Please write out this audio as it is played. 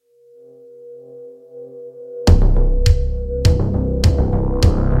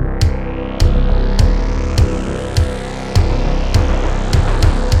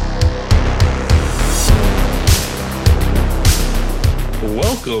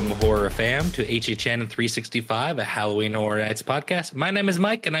Welcome, horror fam, to HHN 365, a Halloween Horror Nights podcast. My name is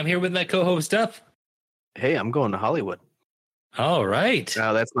Mike, and I'm here with my co-host, Duff. Hey, I'm going to Hollywood. All right.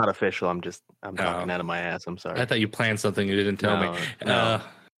 No, that's not official. I'm talking out of my ass. I'm sorry. I thought you planned something you didn't tell me. No.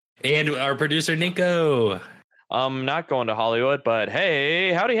 And our producer, Nico. I'm not going to Hollywood, but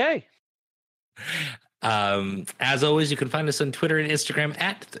hey, howdy, hey. As always, you can find us on Twitter and Instagram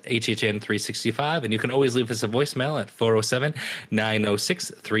at HHN365, and you can always leave us a voicemail at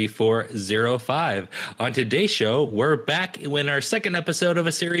 407-906-3405. On today's show, we're back in our second episode of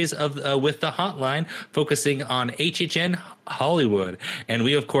a series of with the Hotline, focusing on HHN Hollywood, and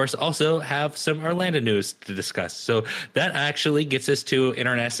we of course also have some Orlando news to discuss. So that actually gets us to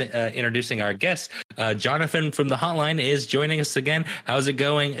introducing our guest. Jonathan from the Hotline is joining us again. How's it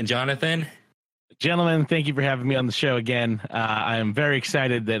going, Jonathan? Gentlemen, thank you for having me on the show again. I am very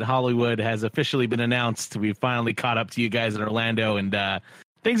excited that Hollywood has officially been announced. We finally caught up to you guys in Orlando, and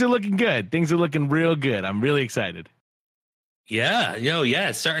things are looking good. Things are looking real good. I'm really excited. Yeah,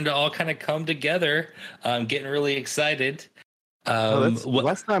 it's starting to all kind of come together. I'm getting really excited.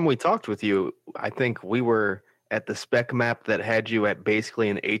 Last time we talked with you, I think we were at the spec map that had you at basically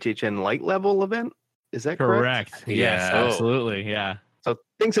an HHN light level event. Is that correct? Correct. Yes, absolutely. Yeah. So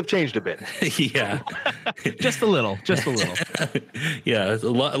things have changed a bit. Yeah. just a little. Yeah,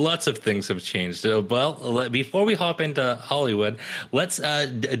 lots of things have changed. Well, before we hop into Hollywood, let's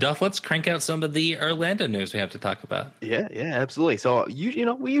crank out some of the Orlando news we have to talk about. Yeah, absolutely. So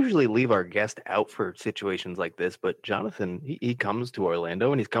we usually leave our guest out for situations like this, but Jonathan, he comes to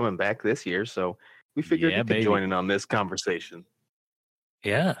Orlando and he's coming back this year, so we figured he could join in on this conversation.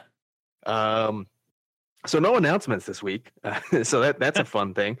 Yeah. So no announcements this week. So that's a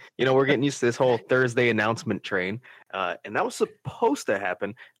fun thing. We're getting used to this whole Thursday announcement train. And that was supposed to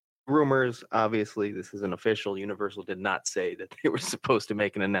happen. Rumors, obviously, this isn't official. Universal did not say that they were supposed to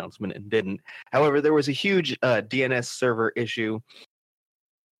make an announcement and didn't. However, there was a huge DNS server issue.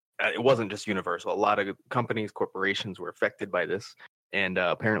 It wasn't just Universal. A lot of companies, corporations were affected by this. And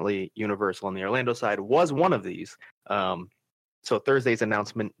apparently Universal on the Orlando side was one of these. So Thursday's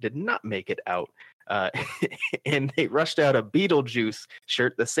announcement did not make it out. And they rushed out a Beetlejuice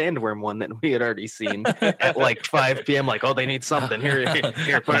shirt, the Sandworm one that we had already seen at like 5 p.m. Like, oh, they need something. Here,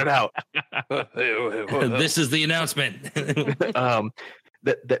 put it out. This is the announcement.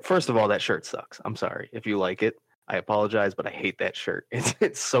 That first of all, that shirt sucks. I'm sorry if you like it. I apologize, but I hate that shirt.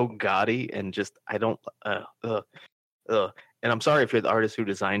 It's so gaudy and just I don't. And I'm sorry if you're the artist who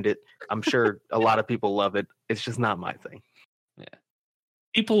designed it. I'm sure a lot of people love it. It's just not my thing. Yeah,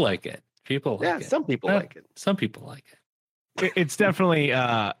 people like it. Some people like it. Some people like it. It's definitely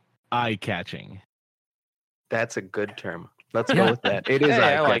eye-catching. That's a good term. Let's go with that. It is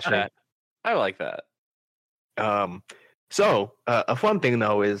eye-catching. I like that. So a fun thing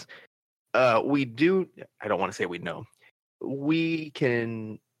though is we do. I don't want to say we know. We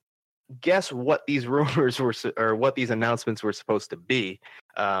can guess what these rumors were or what these announcements were supposed to be.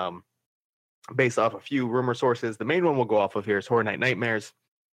 Based off a few rumor sources. The main one we'll go off of here is Horror Night Nightmares.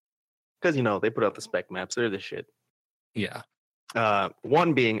 Because, they put out the spec maps. They're the shit. Yeah.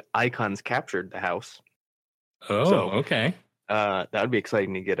 One being Icons captured the house. Oh, so, okay. That would be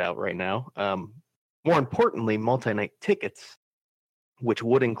exciting to get out right now. More importantly, multi-night tickets, which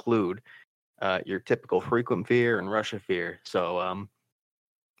would include your typical Frequent Fear and Russia Fear. So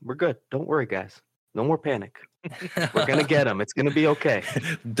we're good. Don't worry, guys. No more panic. We're going to get them. It's going to be okay.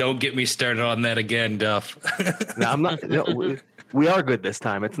 Don't get me started on that again, Duff. No, I'm not. No, we are good this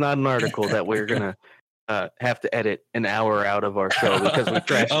time. It's not an article that we're going to have to edit an hour out of our show because we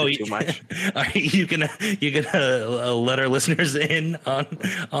trashed it too much. Are you gonna let our listeners in on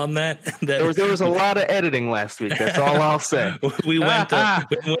that? There was a lot of editing last week. That's all I'll say. We went a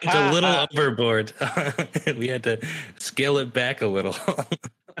little overboard. We had to scale it back a little.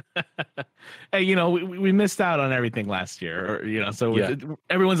 Hey, we missed out on everything last year, so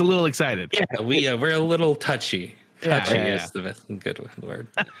everyone's a little excited. Yeah, we're a little touchy. Touchy is the best good word.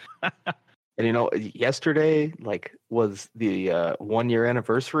 And yesterday was the 1 year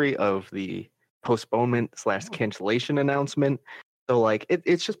anniversary of the postponement / cancellation announcement. So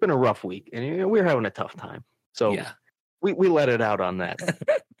it's just been a rough week, and we're having a tough time. So we let it out on that.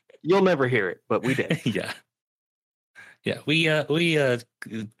 You'll never hear it, but we did. Yeah, we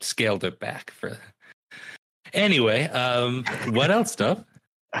scaled it back for. Anyway, what else, stuff?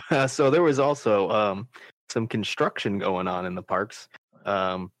 So there was also some construction going on in the parks.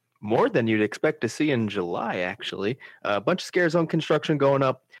 More than you'd expect to see in July, actually. A bunch of Scare Zone construction going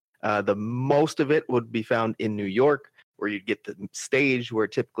up. The most of it would be found in New York, where you'd get the stage where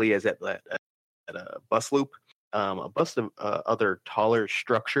it typically is at a bus loop. a bunch of other taller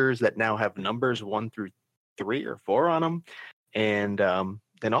structures that now have numbers 1 through 3 or 4 on them, and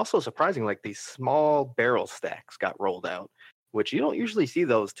then also surprising, like these small barrel stacks got rolled out, which you don't usually see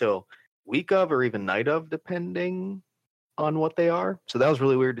those till week of or even night of, depending on what they are. So that was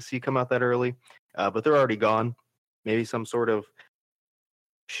really weird to see come out that early, but they're already gone. Maybe some sort of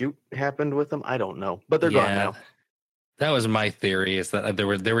shoot happened with them. I don't know, but they're gone now. That was my theory, is that they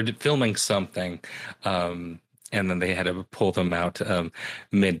were filming something, and then they had to pull them out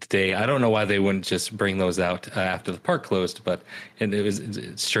midday. I don't know why they wouldn't just bring those out after the park closed, but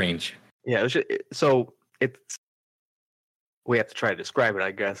it's strange. Yeah, it was so it's we have to try to describe it,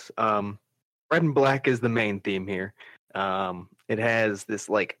 I guess. Red and black is the main theme here. It has this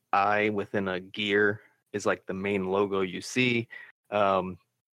like eye within a gear is like the main logo you see.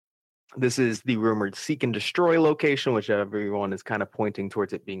 This is the rumored Seek and Destroy location, which everyone is kind of pointing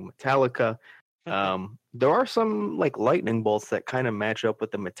towards it being Metallica. There are some like lightning bolts that kind of match up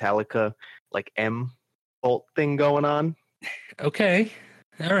with the Metallica like M bolt thing going on. Okay,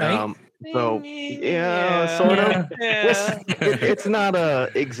 all right. So yeah, sort of. It's not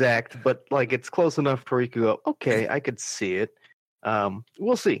exact, but like it's close enough where you could go, okay, I could see it.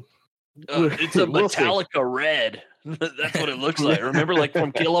 We'll see. It's a Metallica red. That's what it looks like. Remember, like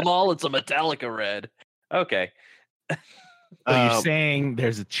from Kill 'Em All, it's a Metallica red. Okay. So you're saying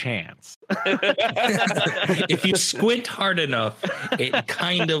there's a chance. If you squint hard enough, it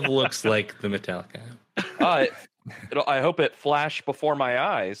kind of looks like the Metallica. I hope it flashed before my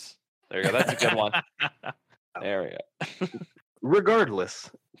eyes. There you go. That's a good one. There we go. Regardless,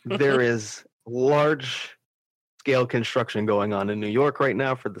 there is large scale construction going on in New York right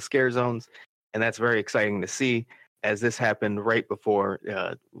now for the scare zones, and that's very exciting to see, as this happened right before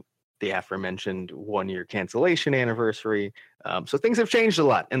the aforementioned 1-year cancellation anniversary. So things have changed a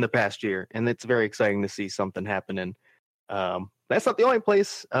lot in the past year, and it's very exciting to see something happening. That's not the only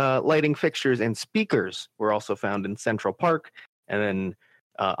place. Lighting fixtures and speakers were also found in Central Park, and then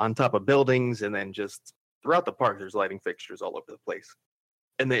on top of buildings, and then just throughout the park, there's lighting fixtures all over the place.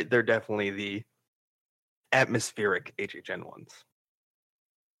 And they're definitely the atmospheric HHN ones.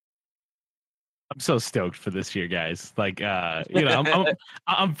 I'm so stoked for this year, guys. Like,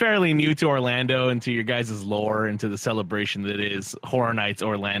 I'm fairly new to Orlando and to your guys' lore and to the celebration that is Horror Nights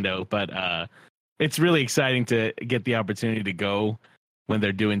Orlando. But it's really exciting to get the opportunity to go when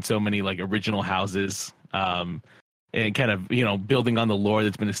they're doing so many like original houses, and kind of building on the lore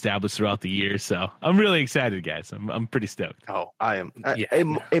that's been established throughout the year. So I'm really excited, guys. I'm pretty stoked. Oh, I am.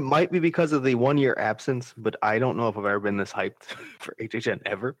 Yeah. It might be because of the 1-year absence, but I don't know if I've ever been this hyped for HHN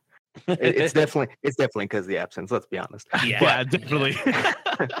ever. It's definitely because of the absence. Let's be honest. Yeah, definitely.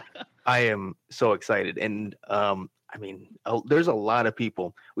 I am so excited, and there's a lot of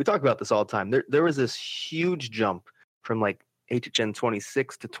people. We talk about this all the time. There was this huge jump from like HHN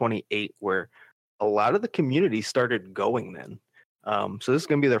 26 to 28, where a lot of the community started going then. So this is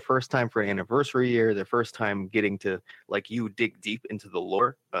going to be their first time for an anniversary year, their first time getting to like dig deep into the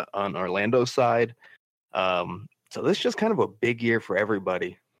lore on Orlando's side. So this is just kind of a big year for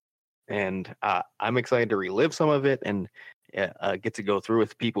everybody. And I'm excited to relive some of it and get to go through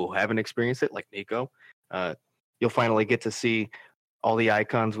with people who haven't experienced it, like Nico. You'll finally get to see all the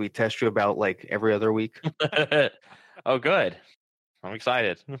icons we test you about like every other week. Oh, good. I'm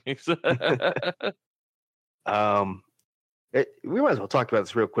excited. We might as well talk about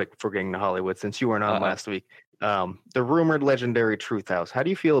this real quick before getting to Hollywood, since you weren't on last week. The rumored legendary Truth House. How do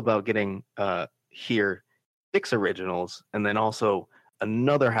you feel about getting here 6 originals and then also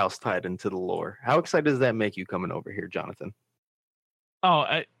another house tied into the lore? How excited does that make you coming over here, Jonathan?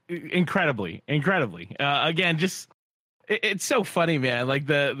 Oh, incredibly. Again, just it's so funny, man. Like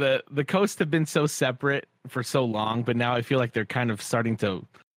the coasts have been so separate for so long, but now I feel like they're kind of starting to,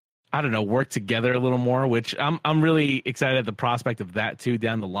 I don't know, work together a little more, which I'm really excited at the prospect of that too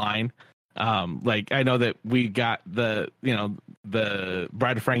down the line. Like I know that we got the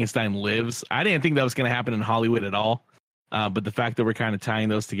Bride of Frankenstein Lives. I didn't think that was going to happen in Hollywood at all. But the fact that we're kind of tying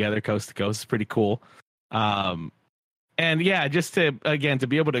those together coast to coast is pretty cool. And yeah, just to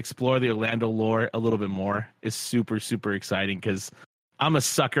be able to explore the Orlando lore a little bit more is super, super exciting, because I'm a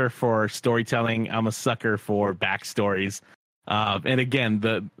sucker for storytelling. I'm a sucker for backstories. And again,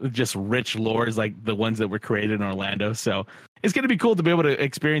 the just rich lores like the ones that were created in Orlando. So it's going to be cool to be able to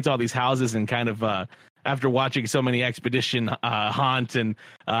experience all these houses and kind of, after watching so many Expedition Haunt and,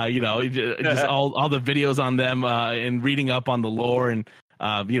 just all the videos on them and reading up on the lore and,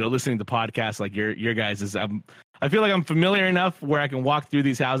 listening to podcasts like your guys' I feel like I'm familiar enough where I can walk through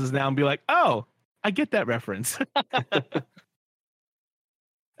these houses now and be like, oh, I get that reference.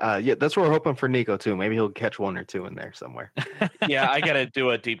 Yeah, that's what we're hoping for Nico too. Maybe he'll catch one or two in there somewhere. Yeah, I gotta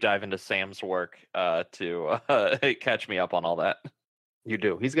do a deep dive into Sam's work to catch me up on all that. You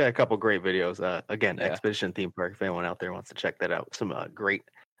do. He's got a couple great videos. Again, Yeah. Expedition Theme Park. If anyone out there wants to check that out, some great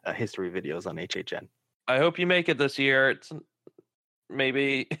history videos on HHN. I hope you make it this year. It's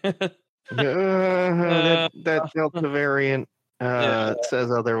maybe. That Delta variant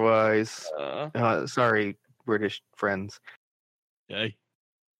says otherwise. Sorry, British friends. Okay.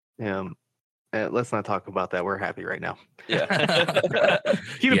 Let's not talk about that. We're happy right now. Yeah.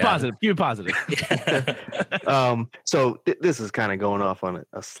 Keep it Yeah. positive. Keep it positive. So this is kind of going off on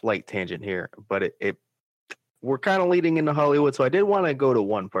a slight tangent here, but we're kind of leading into Hollywood. So I did want to go to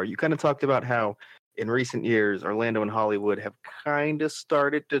one part. You kind of talked about how in recent years, Orlando and Hollywood have kind of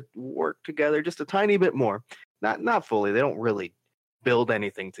started to work together just a tiny bit more. Not fully. They don't really build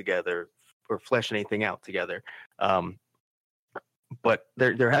anything together or flesh anything out together. But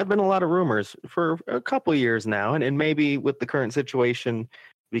there have been a lot of rumors for a couple years now, and maybe with the current situation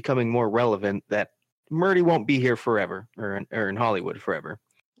becoming more relevant, that Murdy won't be here forever, or in Hollywood forever.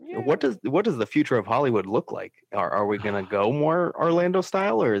 Yeah. What does the future of Hollywood look like? Are we going to go more Orlando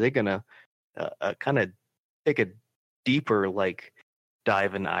style, or are they going to kind of take a deeper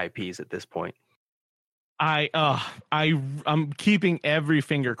dive into IPs at this point? I'm keeping every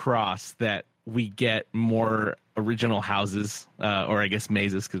finger crossed that we get more original houses, or I guess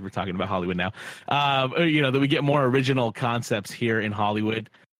mazes, because we're talking about Hollywood now. That we get more original concepts here in Hollywood.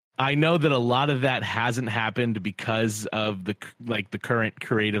 I know that a lot of that hasn't happened because of the current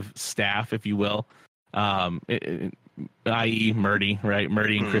creative staff, if you will, i.e. Murdy, right?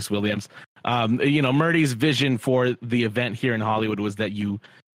 Murdy and Chris Williams. Murdy's vision for the event here in Hollywood was that you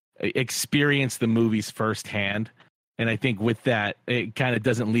experience the movies firsthand. And I think with that, it kind of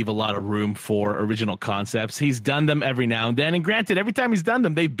doesn't leave a lot of room for original concepts. He's done them every now and then. And granted, every time he's done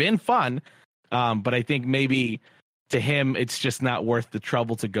them, they've been fun. But I think maybe to him, it's just not worth the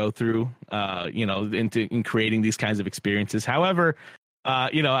trouble to go through, in creating these kinds of experiences. However,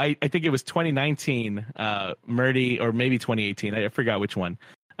 I think it was 2019, Murdy, or maybe 2018. I forgot which one.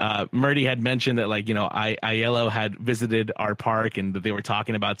 Murdy had mentioned that Aiello had visited our park and that they were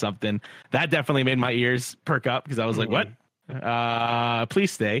talking about something that definitely made my ears perk up, because I was like, what?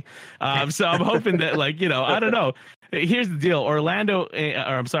 Please stay. So I'm hoping that I don't know. Here's the deal.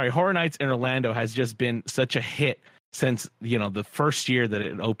 Horror Nights in Orlando has just been such a hit since, the first year that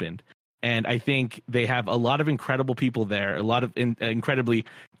it opened. And I think they have a lot of incredible people there, a lot of incredibly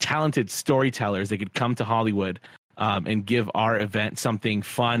talented storytellers that could come to Hollywood and give our event something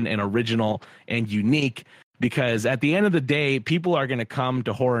fun and original and unique, because at the end of the day, people are going to come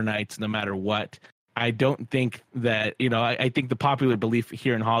to Horror Nights no matter what. I don't think that, I think the popular belief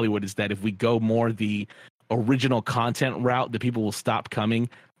here in Hollywood is that if we go more the original content route, the people will stop coming.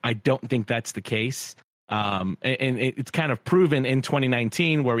 I don't think that's the case. And it's kind of proven in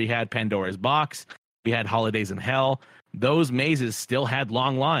 2019, where we had Pandora's Box, we had Holidays in Hell. Those mazes still had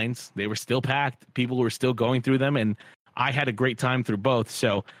long lines. They were still packed. People were still going through them. And I had a great time through both.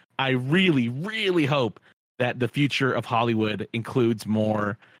 So I really, really hope that the future of Hollywood includes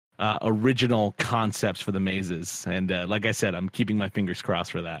more original concepts for the mazes. And like I said, I'm keeping my fingers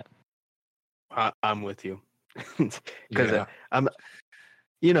crossed for that. I'm with you. Because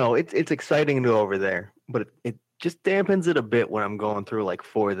it's exciting to go over there, but it just dampens it a bit when I'm going through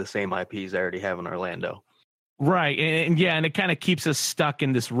 4 of the same IPs I already have in Orlando. Right. And it kind of keeps us stuck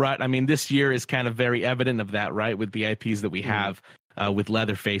in this rut. I mean, this year is kind of very evident of that, right? With the IPs that we have, with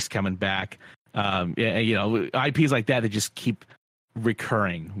Leatherface coming back. IPs like that just keep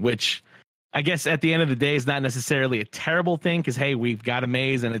recurring, which I guess at the end of the day is not necessarily a terrible thing, because, hey, we've got a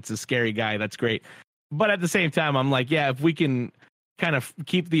maze and it's a scary guy. That's great. But at the same time, I'm like, yeah, if we can kind of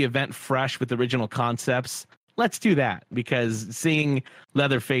keep the event fresh with original concepts, let's do that, because seeing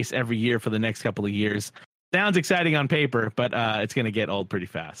Leatherface every year for the next couple of years sounds exciting on paper, but it's going to get old pretty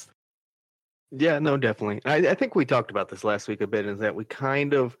fast. Yeah, no, definitely. I think we talked about this last week a bit, is that we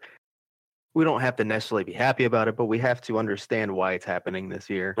don't have to necessarily be happy about it, but we have to understand why it's happening this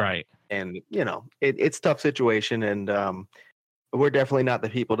year. Right. And, it's a tough situation, and we're definitely not the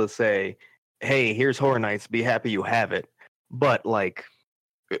people to say, hey, here's Horror Nights, be happy you have it. But,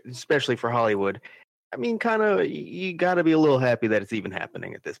 especially for Hollywood, I mean, kind of, you got to be a little happy that it's even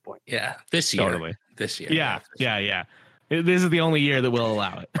happening at this point. Yeah, this year. Totally. This year. Yeah. This is the only year that we'll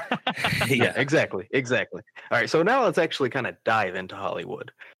allow it. Yeah, exactly. All right, so now let's actually kind of dive into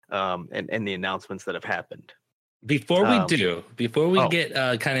Hollywood and the announcements that have happened. Before we get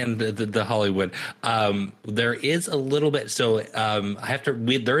kind of the Hollywood, there is a little bit. So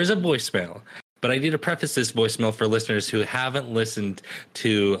there is a voicemail But I need to preface this voicemail for listeners who haven't listened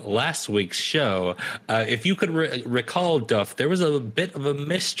to last week's show. If you could recall, Duff, there was a bit of a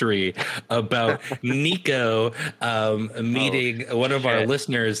mystery about Nico meeting one of our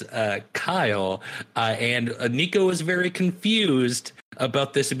listeners, Kyle, and Nico was very confused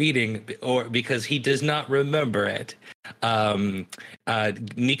about this meeting, or because he does not remember it.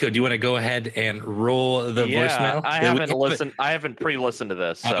 Nico, do you want to go ahead and roll the voicemail? I haven't pre-listened to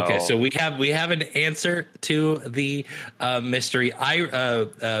this. So. Okay, so we have an answer to the mystery. Go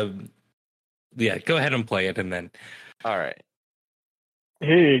ahead and play it, and then. All right.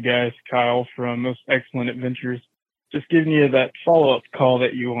 Hey guys, Kyle from Most Excellent Adventures. Just giving you that follow-up call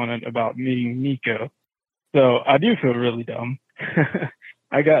that you wanted about meeting Nico. So I do feel really dumb.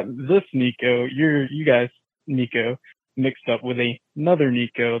 I got this Nico, you guys Nico, mixed up with another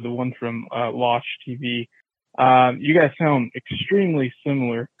Nico, the one from Lost TV. You guys sound extremely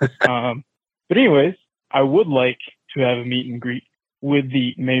similar. But anyways, I would like to have a meet and greet with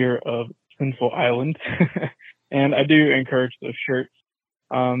the mayor of Sinful Island. And I do encourage those shirts.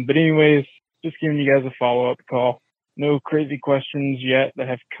 But anyways, just giving you guys a follow-up call. No crazy questions yet that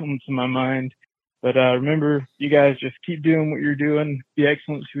have come to my mind. But remember, you guys just keep doing what you're doing, be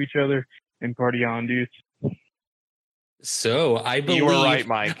excellent to each other, and party on, dudes. So I believe you were right,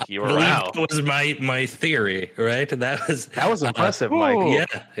 Mike. You were right. That was my theory, right? That was impressive, Mike.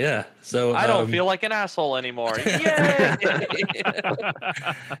 Yeah. So I don't feel like an asshole anymore. Yay!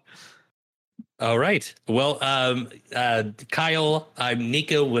 All right. Well, Kyle,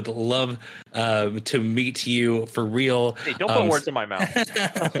 Nico would love to meet you for real. Hey, don't put words in my mouth.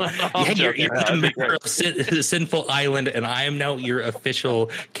 You're the mayor of Sinful Island, and I am now your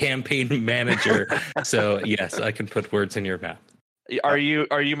official campaign manager. So yes, I can put words in your mouth. Are you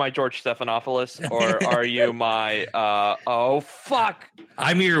my George Stephanopoulos, or are you my oh fuck?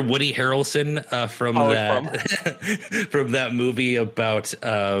 I'm your Woody Harrelson from that movie about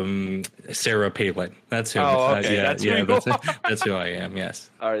Sarah Palin. That's who. Okay. That's who I am. Yes.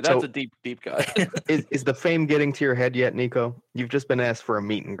 All right, that's a deep cut. Is the fame getting to your head yet, Nico? You've just been asked for a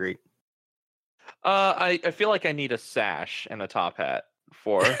meet and greet. I feel like I need a sash and a top hat.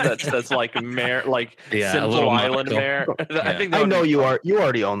 That's like mayor, like Sinful Island mayor. I think I know you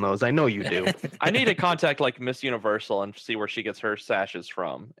already own those. I know you do. I need to contact like Miss Universal and see where she gets her sashes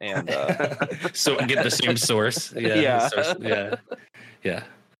from, and so get the same source. Yeah. Yeah.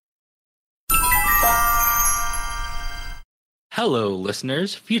 Hello,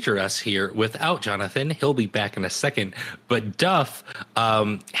 listeners. Future Us here without Jonathan. He'll be back in a second, but Duff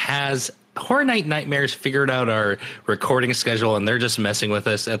has Horror Night Nightmares figured out our recording schedule, and they're just messing with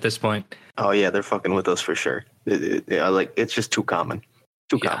us at this point. Oh yeah, they're fucking with us for sure. It's just too common.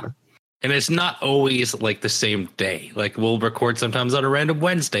 Common. And it's not always like the same day. Like we'll record sometimes on a random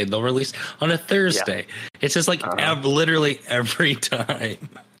Wednesday. They'll release on a Thursday. Yeah. It's just like literally every time.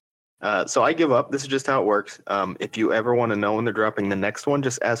 So I give up. This is just how it works. If you ever want to know when they're dropping the next one,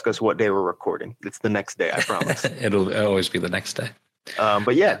 just ask us what day we're recording. It's the next day, I promise. It'll always be the next day.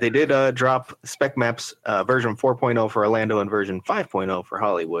 But yeah, they did drop Spec Maps version 4.0 for Orlando and version 5.0 for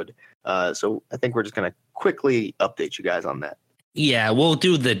Hollywood. So I think we're just going to quickly update you guys on that. Yeah, we'll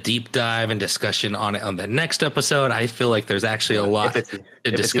do the deep dive and discussion on it on the next episode. I feel like there's actually a lot to discuss.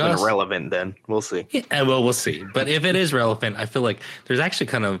 If it's even relevant, then we'll see. Yeah, well, we'll see. But if it is relevant, I feel like there's actually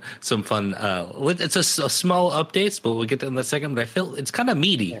kind of some fun. It's a small updates, but we'll get to in a second. But I feel it's kind of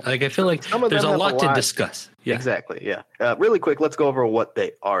meaty. Like I feel like there's a lot to discuss. Yeah. Exactly. Yeah. Really quick, let's go over what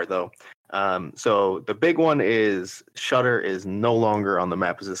they are, though. So the big one is Shudder is no longer on the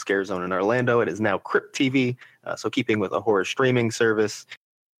map as a scare zone in Orlando. It is now Crypt TV. So keeping with a horror streaming service.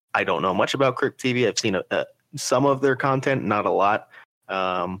 I don't know much about Crypt TV. I've seen some of their content, not a lot.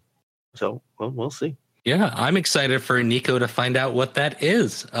 So we'll see. Yeah, I'm excited for Nico to find out what that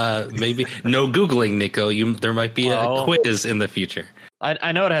is. Maybe no Googling, Nico. There might be a quiz in the future.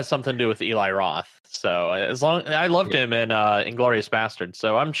 I know it has something to do with Eli Roth. So as long I loved him in Inglourious Basterds,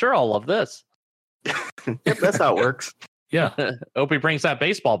 so I'm sure I'll love this. Yep, that's how it works. Yeah. Hope he brings that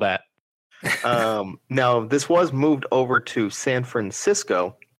baseball bat. Now this was moved over to San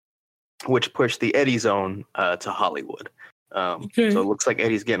Francisco, which pushed the Eddie Zone to Hollywood. So it looks like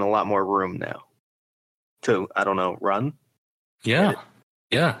Eddie's getting a lot more room now to, I don't know, run. Yeah.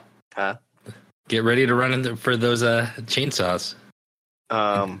 Yeah. Get ready to run for those chainsaws.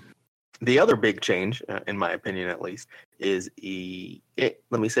 The other big change, in my opinion at least, is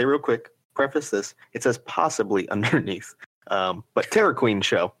let me say real quick, preface this, it says possibly underneath, but Terror Queen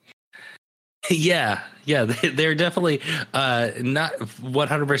show. Yeah, they're definitely not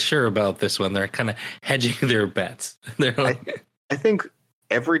 100% sure about this one. They're kind of hedging their bets. They're like, I think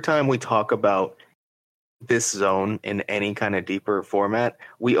every time we talk about this zone in any kind of deeper format,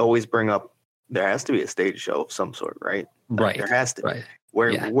 we always bring up there has to be a stage show of some sort, right? Right. There has to. Right.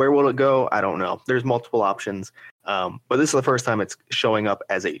 Where will it go? I don't know. There's multiple options. But this is the first time it's showing up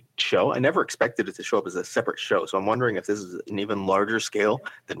as a show. I never expected it to show up as a separate show. So I'm wondering if this is an even larger scale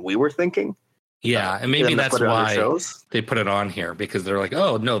than we were thinking. Yeah, and maybe that's why they put it on here, because they're like,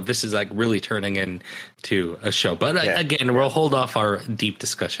 oh no, this is like really turning into a show. But again, we'll hold off our deep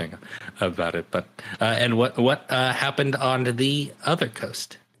discussion about it. But and what happened on the other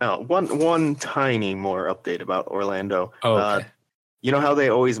coast? One tiny more update about Orlando. Oh, okay. You know how they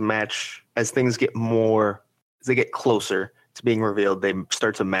always match as things get closer to being revealed, they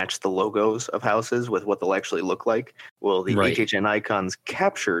start to match the logos of houses with what they'll actually look like. Well, the HHN Icons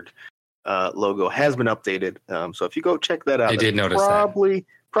captured logo has been updated. So if you go check that out, I did notice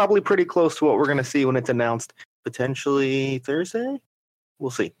probably pretty close to what we're going to see when it's announced, potentially Thursday.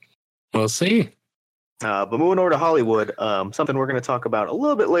 We'll see. But moving over to Hollywood, something we're going to talk about a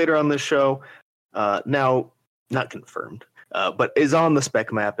little bit later on this show. Now, not confirmed, but is on the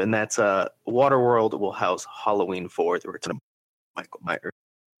spec map, and that's Waterworld will house Halloween 4, the return of Michael Myers.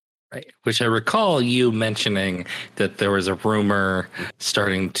 Right, which I recall you mentioning that there was a rumor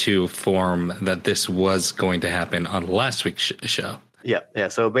starting to form that this was going to happen on last week's show. Yeah.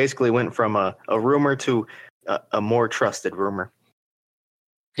 So it basically went from a rumor to a more trusted rumor.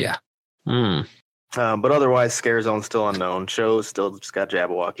 Yeah. But otherwise, Scare Zone's still unknown. Show's still just got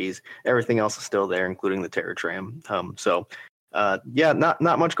Jabberwockies. Everything else is still there, including the Terror Tram.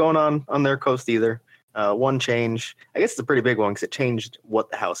 Not much going on their coast either. One change, I guess it's a pretty big one because it changed what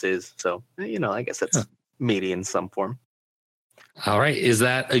the house is. So, I guess that's meaty in some form. All right. Is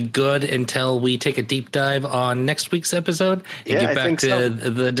that a good until we take a deep dive on next week's episode and get back to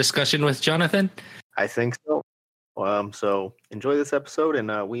the discussion with Jonathan? I think so. So enjoy this episode,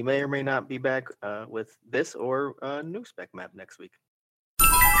 and we may or may not be back with this or new spec map next week.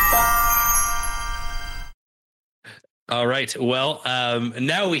 All right. Well,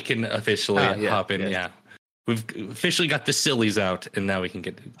 now we can officially hop in. Yeah. We've officially got the sillies out, and now we can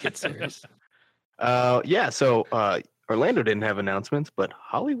get serious. So Orlando didn't have announcements, but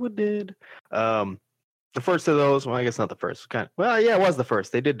Hollywood did. The first of those, well, I guess not the first. It was the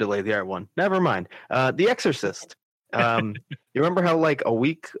first. They did delay the art one. Never mind. The Exorcist. You remember how like a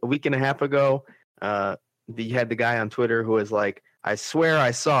week and a half ago, you had the guy on Twitter who was like, I swear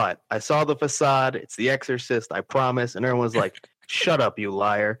I saw it. I saw the facade. It's The Exorcist. I promise. And everyone's like, shut up, you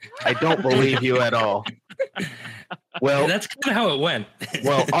liar. I don't believe you at all. Well, that's kind of how it went.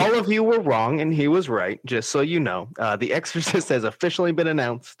 Well, all of you were wrong, and he was right, just so you know. The Exorcist has officially been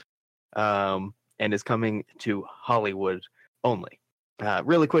announced and is coming to Hollywood only.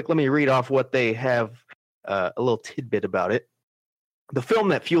 Really quick, let me read off what they have, a little tidbit about it. The film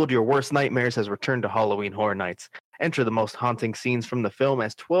that fueled your worst nightmares has returned to Halloween Horror Nights. Enter the most haunting scenes from the film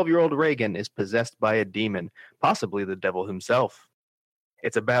as 12-year-old Reagan is possessed by a demon, possibly the devil himself.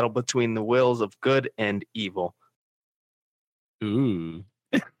 It's a battle between the wills of good and evil. Ooh.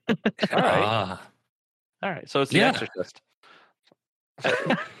 All right. So it's The Exorcist.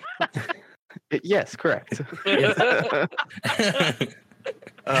 Yes, correct. I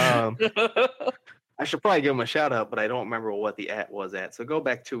should probably give him a shout out, but I don't remember what the @ was at. So go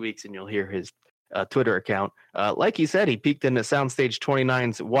back 2 weeks and you'll hear his Twitter account. Like he said, he peeked into Soundstage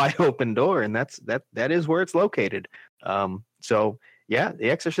 29's wide open door, and that is where it's located. The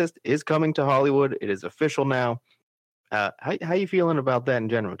Exorcist is coming to Hollywood. It is official now. How you feeling about that in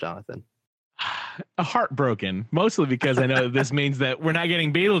general, Jonathan? Heartbroken, mostly because I know this means that we're not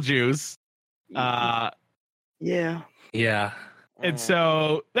getting Beetlejuice. Yeah. And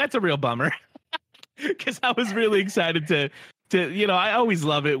so that's a real bummer because I was really excited to I always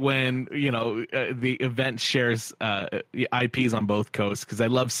love it when the event shares IPs on both coasts, because I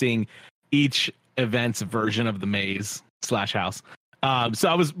love seeing each event's version of the maze / house. So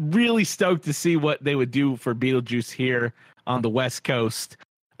I was really stoked to see what they would do for Beetlejuice here on the West Coast.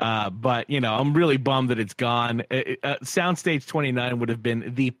 But I'm really bummed that it's gone. Soundstage 29 would have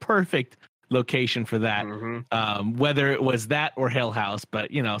been the perfect location for that, whether it was that or Hill House.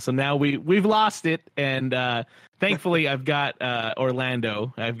 But so now we've lost it, and thankfully I've got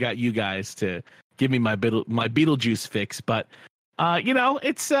Orlando. I've got you guys to give me my Beetlejuice fix. But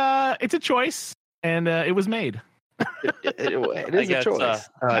it's a choice, and it was made. It is a choice.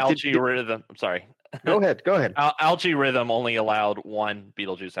 Algae Rhythm. I'm sorry. Go ahead. Algae Rhythm only allowed one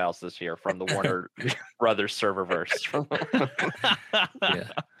Beetlejuice house this year from the Warner Brothers serververse. Yeah.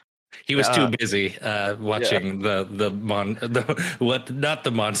 He was too busy watching not the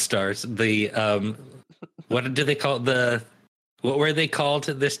Monstars, the what do they call it? What were they called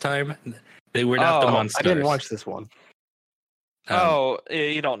this time? They were not the Oh, monsters. I didn't watch this one.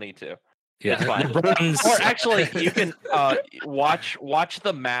 You don't need to. Yeah, It's fine. Or actually, you can watch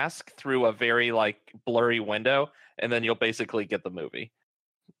The Mask through a very like blurry window, and then you'll basically get the movie.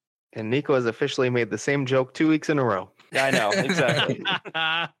 And Nico has officially made the same joke 2 weeks in a row. I know, exactly.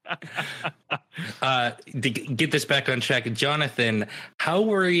 To get this back on track, Jonathan, how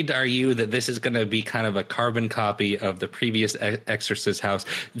worried are you that this is going to be kind of a carbon copy of the previous Exorcist house,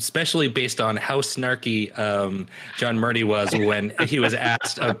 especially based on how snarky John Murdy was when he was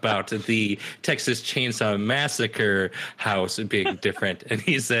asked about the Texas Chainsaw Massacre house being different, and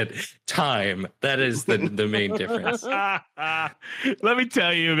he said, "Time. That is the main difference." Let me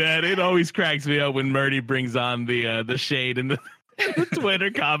tell you, man, it always cracks me up when Murdy brings on the shade in the Twitter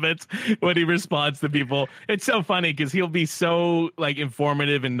comments when he responds to people. It's so funny because he'll be so like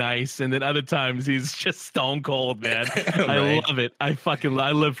informative and nice, and then other times he's just stone cold, man. I love it. I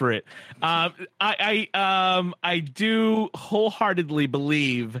live for it. I do wholeheartedly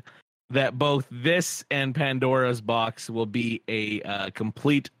believe that both this and Pandora's Box will be a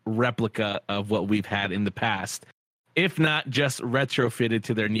complete replica of what we've had in the past, if not just retrofitted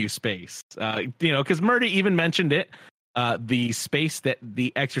to their new space. Because Murdy even mentioned it. The space that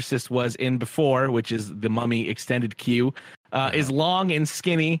The Exorcist was in before, which is the Mummy extended queue, is long and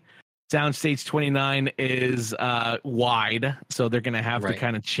skinny. Soundstage 29 is wide, so they're going to have to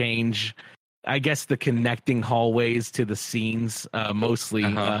kind of change, I guess, the connecting hallways to the scenes, mostly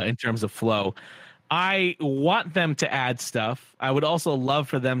in terms of flow. I want them to add stuff. I would also love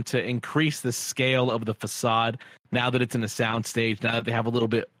for them to increase the scale of the facade now that it's in a soundstage, now that they have a little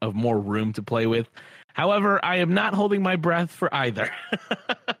bit of more room to play with. However, I am not holding my breath for either.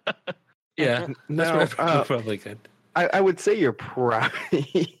 Yeah, that's probably good. I would say your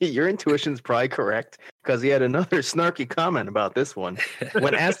intuition's probably correct, because he had another snarky comment about this one.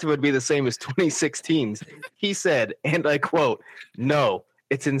 When asked if it would be the same as 2016's, he said, and I quote, "No,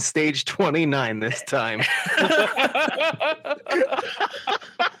 it's in stage 29 this time."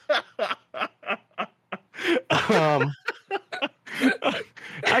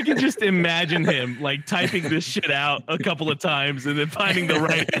 I can just imagine him like typing this shit out a couple of times and then finding the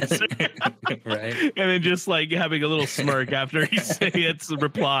right answer. Right. And then just like having a little smirk after he hits the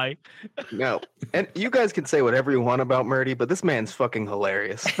reply. No. And you guys can say whatever you want about Murdy, but this man's fucking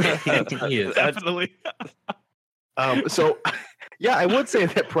hilarious. He is. Definitely. So, yeah, I would say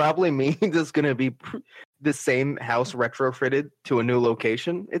that probably means it's going to be the same house retrofitted to a new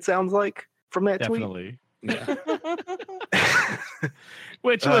location, it sounds like, from that Definitely. tweet. Yeah.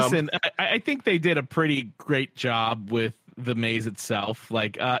 Which, listen, I think they did a pretty great job with the maze itself.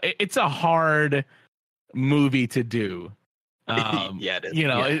 Like, it's a hard movie to do. Yeah, it is.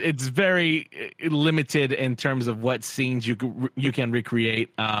 It's very limited in terms of what scenes you can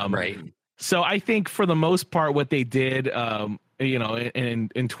recreate. Right. So I think for the most part, what they did, in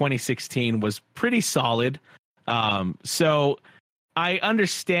 2016 was pretty solid. So I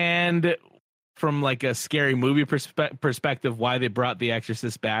understand from like a scary movie perspective why they brought The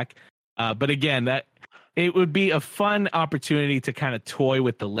Exorcist back. But again, that it would be a fun opportunity to kind of toy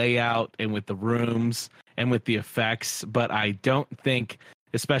with the layout and with the rooms and with the effects. But I don't think,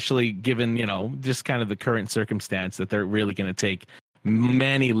 especially given, just kind of the current circumstance, that they're really going to take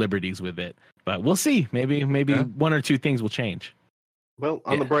many liberties with it. But we'll see. Maybe one or two things will change. Well,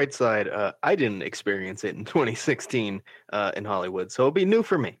 on the bright side, I didn't experience it in 2016 in Hollywood, so it'll be new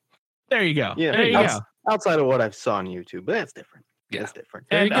for me. There you go. Yeah, there you go. Outside of what I've saw on YouTube, but that's different. Yeah. That's different.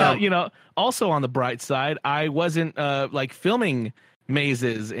 And also on the bright side, I wasn't filming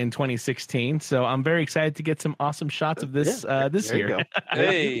mazes in 2016, so I'm very excited to get some awesome shots of this this there you year. go.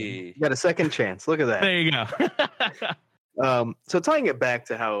 Hey, You got a second chance. Look at that. There you go. So tying it back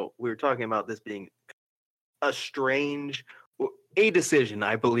to how we were talking about this being a decision,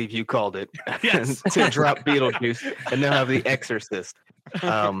 I believe you called it, Yes. to drop Beetlejuice and now have The Exorcist.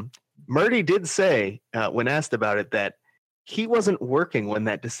 Murdy did say, when asked about it, that he wasn't working when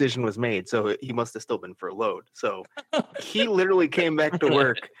that decision was made, so he must have still been furloughed. So he literally came back to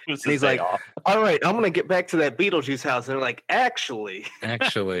work, and he's like, "All right, I'm going to get back to that Beetlejuice house." And they're like, "Actually."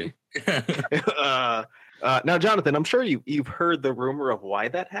 Now, Jonathan, I'm sure you've heard the rumor of why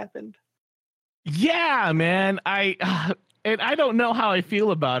that happened. Yeah, man. I don't know how I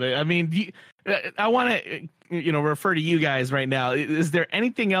feel about it. I mean, I want to refer to you guys right now. Is there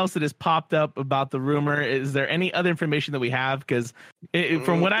anything else that has popped up about the rumor? Is there any other information that we have? Because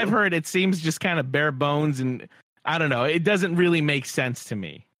from what I've heard, it seems just kind of bare bones, and I don't know. It doesn't really make sense to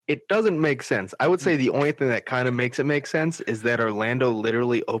me. It doesn't make sense. I would say the only thing that kind of makes it make sense is that Orlando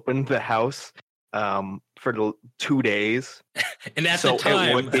literally opened the house for the 2 days, And at so the time,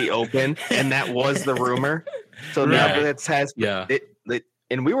 it would be open, and that was the rumor. So now Right. that has yeah,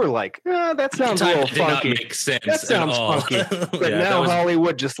 and we were like, that at the sounds a time, little it did not funky. make sense. That sounds at all. funky. But Yeah, now that was-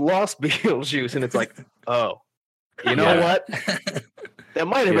 Hollywood just lost Beetlejuice, and it's like, oh, you know Yeah. what? That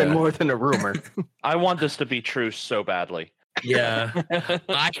might have been Yeah. more than a rumor. I want this to be true so badly. Yeah,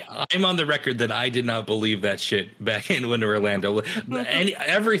 I'm on the record that I did not believe that shit back in when Orlando.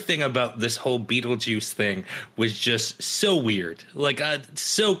 Everything about this whole Beetlejuice thing was just so weird, like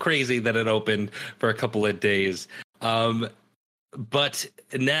so crazy that it opened for a couple of days. But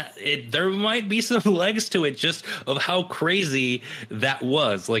now there might be some legs to it, just of how crazy that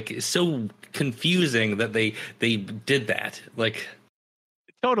was. Like, so confusing that they did that. Like.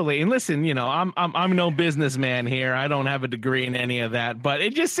 Totally. And listen, I'm no businessman here. I don't have a degree in any of that, but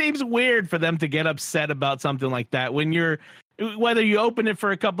it just seems weird for them to get upset about something like that when whether you open it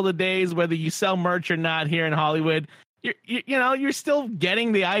for a couple of days, whether you sell merch or not here in Hollywood, you're still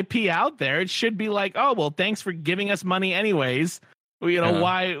getting the IP out there. It should be like, oh, well, thanks for giving us money anyways.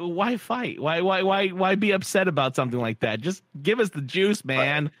 Why fight? Why be upset about something like that? Just give us the juice,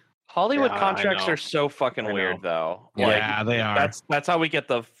 man. Hollywood Yeah, I contracts know. are so fucking I weird, know. though. Yeah, they are. That's how we get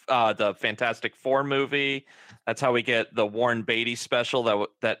the Fantastic Four movie. That's how we get the Warren Beatty special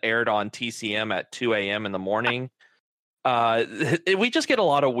that aired on TCM at 2 a.m. in the morning. We just get a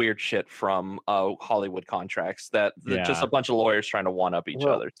lot of weird shit from Hollywood contracts that just a bunch of lawyers trying to one up each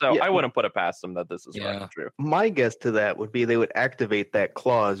Well, other. So yeah. I wouldn't put it past them that this is Yeah. fucking true. My guess to that would be they would activate that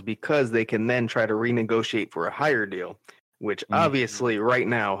clause because they can then try to renegotiate for a higher deal, which obviously right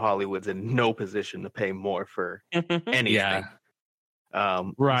now Hollywood's in no position to pay more for anything. Yeah.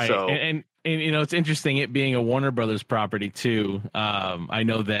 Right. So And it's interesting it being a Warner Brothers property too. I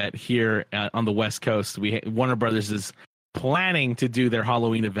know that here on the West Coast, Warner Brothers is planning to do their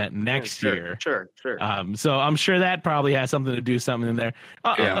Halloween event next year. Sure. So I'm sure that probably has something to do in there.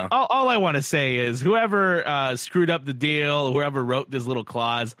 Yeah. All I want to say is whoever screwed up the deal, whoever wrote this little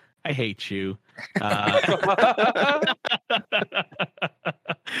clause, I hate you. I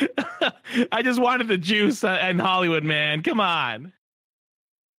just wanted the juice in Hollywood, man. Come on.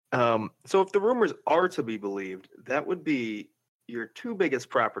 So if the rumors are to be believed, that would be your two biggest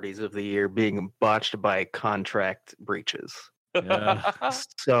properties of the year being botched by contract breaches.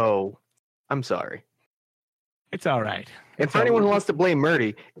 So I'm sorry. It's all right. And for anyone who wants to blame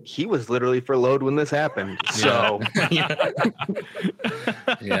Murdy, he was literally furloughed when this happened. So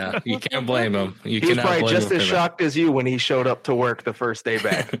Yeah, you can't blame him. You he was cannot probably blame just him as for that. shocked as you when he showed up to work the first day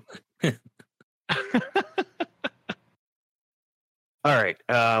back. All right.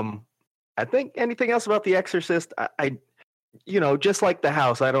 I think anything else about The Exorcist? I just like the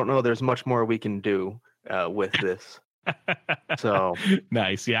house, I don't know there's much more we can do with this. So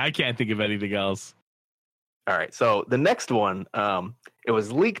Nice. Yeah, I can't think of anything else. all right. So the next one, it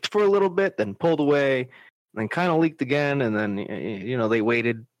was leaked for a little bit, then pulled away, then kind of leaked again, and then they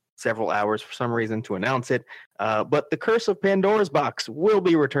waited several hours for some reason to announce it. But the Curse of Pandora's Box will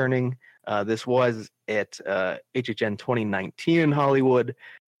be returning. This was at HHN 2019 in Hollywood.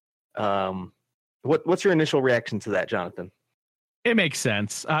 What's your initial reaction to that, Jonathan? It makes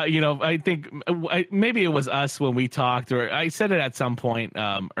sense. I think maybe it was us when we talked, or I said it at some point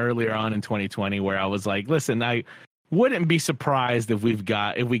earlier on in 2020, where I was like, "Listen, I wouldn't be surprised if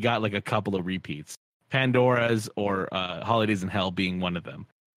we got like a couple of repeats, Pandora's or Holidays in Hell being one of them."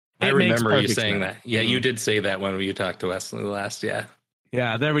 I It makes remember you perfect saying sense. that. Yeah, you did say that when you talked to us the last. Yeah.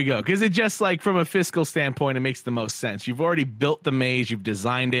 Yeah, there we go. Because it just like from a fiscal standpoint, it makes the most sense. You've already built the maze, you've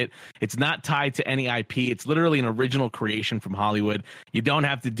designed it. It's not tied to any IP. It's literally an original creation from Hollywood. You don't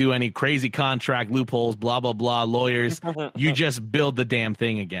have to do any crazy contract loopholes, blah, blah, blah, lawyers. You just build the damn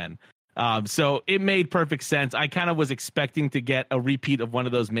thing again. So it made perfect sense. I kind of was expecting to get a repeat of one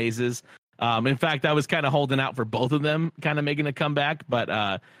of those mazes. In fact, I was kind of holding out for both of them, kind of making a comeback. But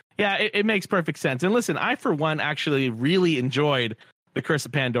yeah, it makes perfect sense. And listen, I, for one, actually really enjoyed The Curse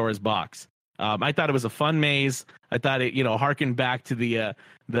of Pandora's Box. I thought it was a fun maze. I thought it, harkened back to the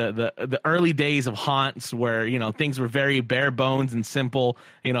early days of haunts where, things were very bare bones and simple.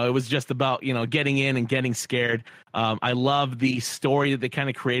 It was just about, getting in and getting scared. I love the story that they kind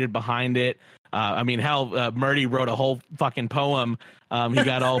of created behind it. Murdy wrote a whole fucking poem. He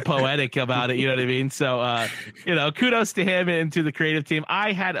got all poetic about it. You know what I mean? So, kudos to him and to the creative team.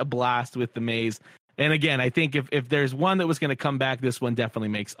 I had a blast with the maze. And again, I think if there's one that was going to come back, this one definitely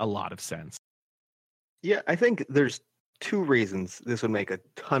makes a lot of sense. Yeah, I think there's two reasons this would make a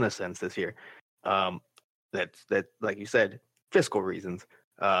ton of sense this year. That like you said, fiscal reasons.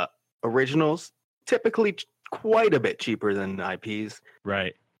 Originals typically quite a bit cheaper than IPs.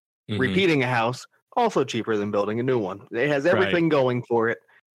 Right. Mhm. Repeating a house, also cheaper than building a new one. It has everything going for it.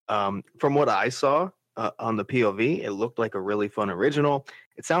 From what I saw on the POV, it looked like a really fun original.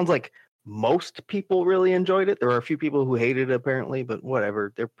 It sounds like most people really enjoyed it. There are a few people who hated it apparently, but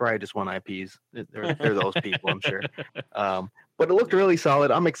whatever. They're probably just one IPs. They're those people, I'm sure. But it looked really solid.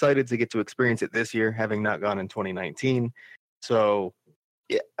 I'm excited to get to experience it this year, having not gone in 2019. So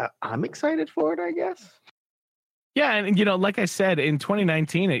yeah, I'm excited for it, I guess. Yeah, and like I said, in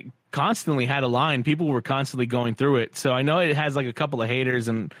 2019, it constantly had a line. People were constantly going through it. So I know it has like a couple of haters,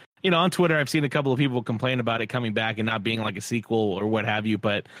 and on Twitter, I've seen a couple of people complain about it coming back and not being like a sequel or what have you.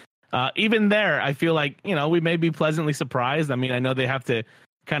 But even there, I feel like we may be pleasantly surprised. I mean, I know they have to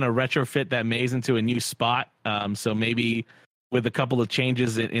kind of retrofit that maze into a new spot. So maybe with a couple of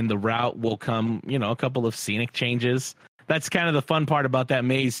changes in the route will come, a couple of scenic changes. That's kind of the fun part about that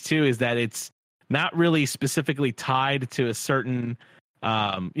maze too, is that it's not really specifically tied to a certain,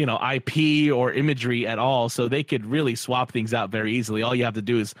 IP or imagery at all. So they could really swap things out very easily. All you have to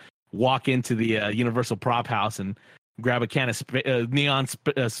do is walk into the Universal Prop House and grab a can of neon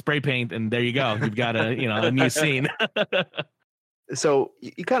spray paint, and there you go. You've got a new scene. So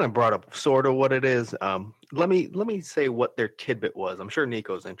you kind of brought up sort of what it is. Let me say what their tidbit was. I'm sure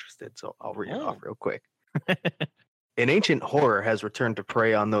Nico's interested, so I'll read it off real quick. An ancient horror has returned to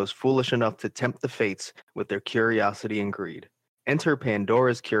prey on those foolish enough to tempt the fates with their curiosity and greed. Enter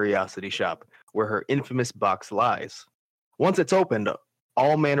Pandora's Curiosity Shop, where her infamous box lies. Once it's opened,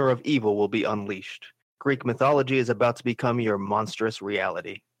 all manner of evil will be unleashed. Greek mythology is about to become your monstrous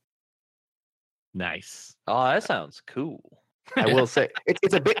reality. Nice. Oh, that sounds cool. I will say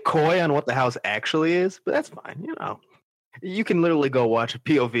it's a bit coy on what the house actually is, but that's fine. You can literally go watch a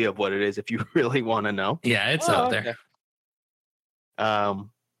POV of what it is if you really want to know. Yeah, it's out there.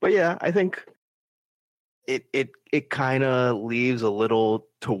 But yeah, I think it kind of leaves a little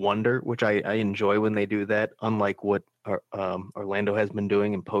to wonder, which I enjoy when they do that. Unlike what Orlando has been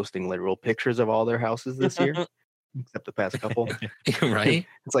doing and posting literal pictures of all their houses this year, except the past couple. Right?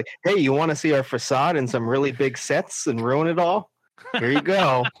 It's like, hey, you want to see our facade and some really big sets and ruin it all? Here you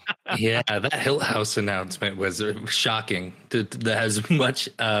go. Yeah, that Hill House announcement was shocking. As much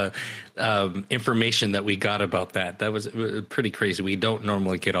information that we got about that was pretty crazy. We don't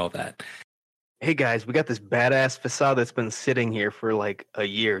normally get all that. Hey guys, we got this badass facade that's been sitting here for like a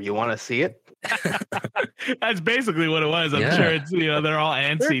year. You want to see it? That's basically what it was. I'm sure it's they're all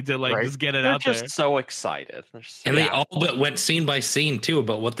antsy to just get it out there. They're just so excited. They all but went scene by scene too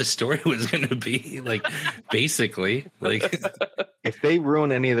about what the story was going to be. Like basically, like if they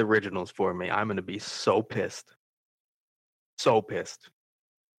ruin any of the originals for me, I'm going to be so pissed. So pissed.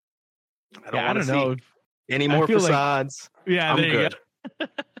 I don't want to see any more facades. Yeah, I'm there you good. go.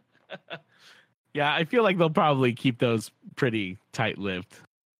 Yeah, I feel like they'll probably keep those pretty tight-lived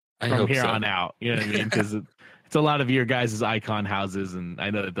from here on out. You know what I mean? Because it's a lot of your guys' icon houses, and I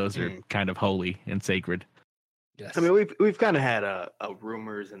know that those are kind of holy and sacred. Yes. I mean, we've kind of had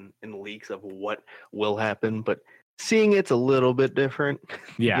rumors and leaks of what will happen, but seeing it's a little bit different.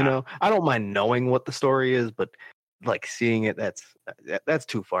 Yeah, I don't mind knowing what the story is, but like seeing it, that's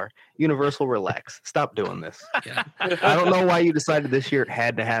too far. Universal, relax. Stop doing this. Yeah. I don't know why you decided this year it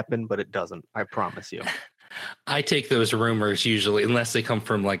had to happen, but it doesn't. I promise you. I take those rumors usually, unless they come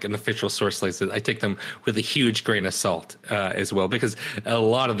from like an official source like this, I take them with a huge grain of salt as well, because a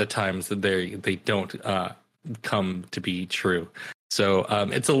lot of the times they don't come to be true. So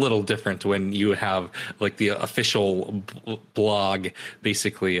it's a little different when you have like the official blog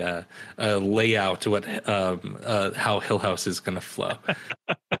basically layout what how Hill House is going to flow.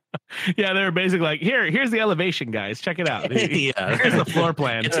 Yeah, they're basically like, here's the elevation, guys. Check it out. Yeah, here's the floor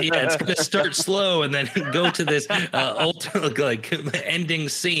plan. It's going to start slow and then go to this ultimate like ending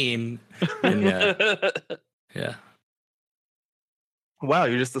scene. And, yeah. Wow,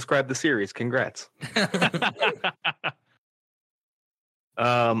 you just described the series. Congrats.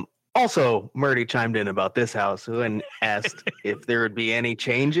 Also, Murdy chimed in about this house and asked if there would be any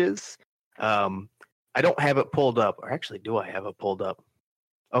changes. I don't have it pulled up. Or actually, do I have it pulled up?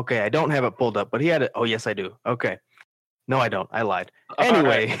 Okay, I don't have it pulled up, but he had it. Oh, yes, I do. Okay. No, I don't. I lied.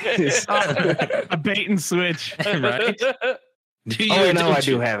 Anyway. A bait and switch. Right? I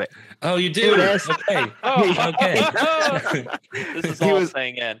do have it. Oh, you do? Okay. Okay. This is all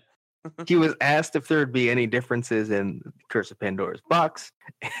staying in. He was asked if there would be any differences in Curse of Pandora's box,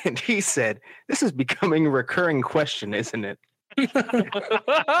 and he said, "This is becoming a recurring question, isn't it?"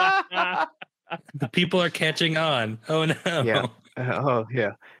 The people are catching on. Oh no. Yeah. Oh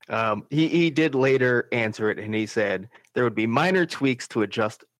yeah. He did later answer it, and he said there would be minor tweaks to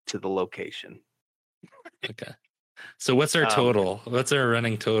adjust to the location. Okay. So what's our Um, total? What's our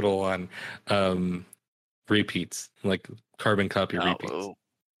running total on repeats, like carbon copy repeats?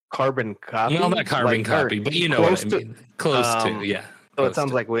 Carbon copy. Well, not carbon copy, but you know what I mean. Close to, yeah. So it close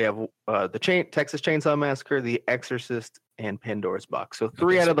sounds to. like we have the Texas Chainsaw Massacre, The Exorcist, and Pandora's Box. So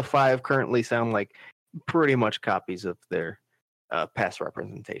 3 Okay, out so- of the 5 currently sound like pretty much copies of their past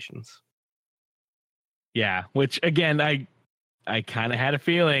representations. Yeah, which again, I kind of had a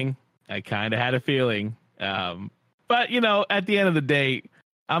feeling. But you know, at the end of the day,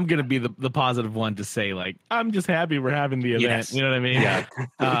 I'm gonna be the positive one to say, like, I'm just happy we're having the event. Yes. You know what I mean? Yeah.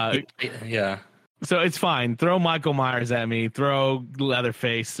 Yeah. So it's fine. Throw Michael Myers at me. Throw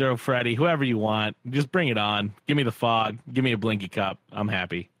Leatherface. Throw Freddy. Whoever you want. Just bring it on. Give me the fog. Give me a Blinky Cup. I'm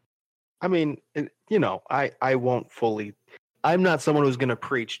happy. I mean, you know, I won't fully. I'm not someone who's going to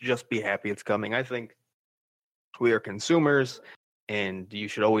preach just be happy it's coming. I think we are consumers, and you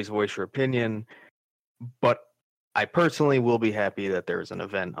should always voice your opinion. But I personally will be happy that there is an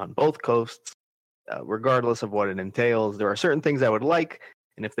event on both coasts, regardless of what it entails. There are certain things I would like,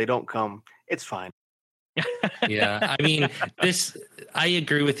 and if they don't come, it's fine. Yeah, I mean, I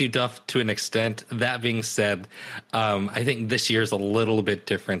agree with you, Duff, to an extent. That being said, I think this year's a little bit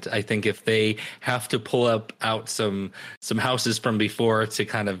different. I think if they have to pull out some houses from before to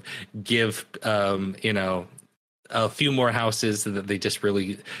kind of give, you know, a few more houses that they just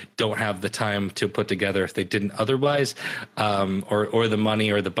really don't have the time to put together if they didn't otherwise, or the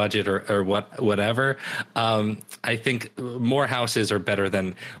money or the budget or whatever. I think more houses are better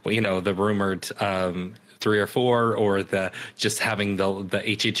than, you know, the rumored 3 or 4, or the just having the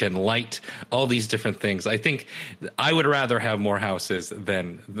HHN light, all these different things. I think I would rather have more houses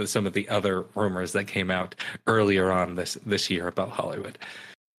than some of the other rumors that came out earlier on this year about Hollywood.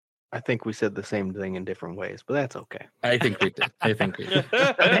 I think we said the same thing in different ways, but that's okay. I think we did.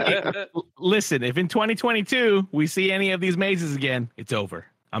 Listen, if in 2022 we see any of these mazes again, it's over.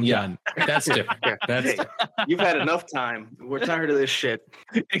 I'm done. That's different. That's Hey, you've had enough time. We're tired of this shit.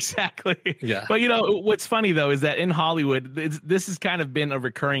 Exactly. yeah. But you know what's funny though is that in Hollywood, this has kind of been a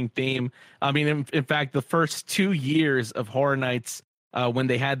recurring theme. I mean, in fact, the first 2 years of Horror Nights, when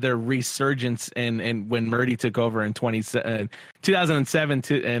they had their resurgence and when Murdy took over in 2007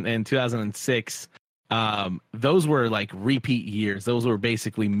 and 2006, those were like repeat years. Those were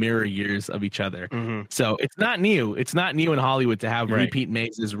basically mirror years of each other. Mm-hmm. So it's not new. It's not new in Hollywood to have Right. repeat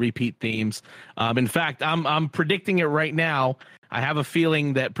mazes, repeat themes. In fact, I'm predicting it right now. I have a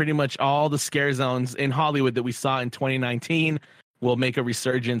feeling that pretty much all the scare zones in Hollywood that we saw in 2019 will make a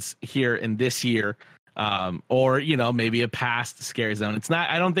resurgence here in this year. Or, you know, maybe a past scare zone. It's not,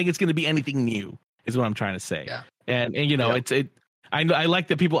 I don't think it's going to be anything new is what I'm trying to say. Yeah. And you know, Yeah. I like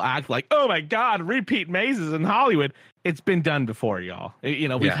that people act like, oh my God, repeat mazes in Hollywood. It's been done before, y'all. You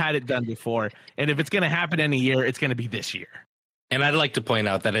know, we've Yeah. had it done before. And if it's going to happen any year, it's going to be this year. And I'd like to point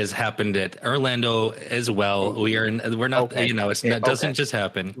out that it has happened at Orlando as well. We're not, Okay. you know, it Yeah, doesn't okay. just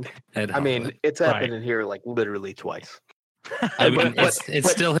happen. At I mean, Hollywood. it's Right. happened in here like literally twice. I mean, but- it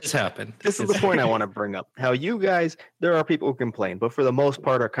but- still has happened. This is the point I want to bring up. How you guys, there are people who complain, but for the most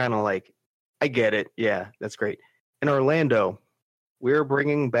part are kind of like, I get it. Yeah, that's great. In Orlando, we're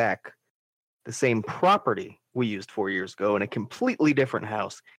bringing back the same property we used 4 years ago in a completely different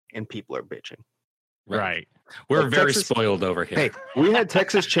house, and people are bitching. Right. We're Like very Texas- spoiled over here. Hey, we had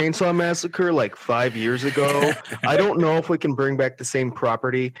Texas Chainsaw Massacre like 5 years ago. I don't know if we can bring back the same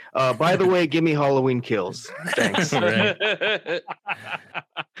property. By the way, give me Halloween Kills. Thanks. Right.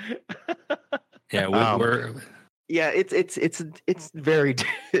 Yeah, we're Yeah, it's very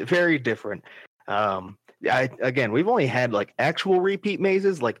very different. Again, we've only had like actual repeat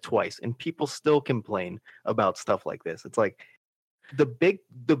mazes like twice, and people still complain about stuff like this. It's like the big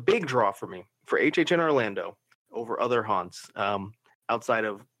draw for me for HHN Orlando over other haunts, outside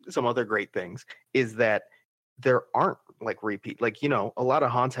of some other great things, is that there aren't like repeat. Like, you know, a lot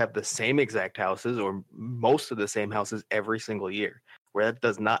of haunts have the same exact houses or most of the same houses every single year, where that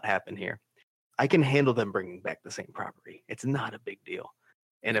does not happen here. I can handle them bringing back the same property. It's not a big deal.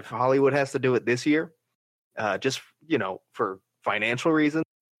 And if Hollywood has to do it this year, just, you know, for financial reasons,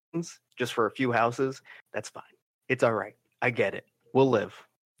 just for a few houses, that's fine. It's all right. I get it. We'll live.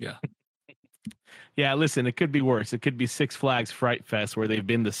 Yeah, listen, it could be worse. It could be Six Flags Fright Fest where they've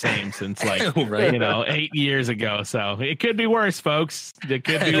been the same since like, right. you know, 8 years ago. So it could be worse, folks. It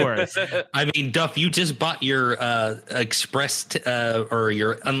could be worse. I mean, Duff, you just bought your express or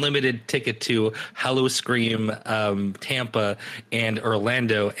your unlimited ticket to Howl-O-Scream Tampa and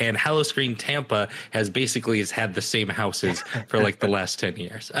Orlando, and Howl-O-Scream Tampa has had the same houses for like the last 10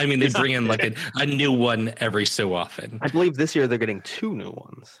 years. I mean, they bring in like a new one every so often. I believe this year they're getting 2 new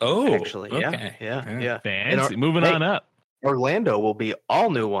ones. Oh, actually, yeah. okay. Yeah. Fancy. Moving hey, on up. Orlando will be all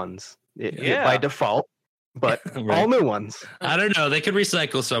new ones Yeah. by default, but Right. all new ones. I don't know. They could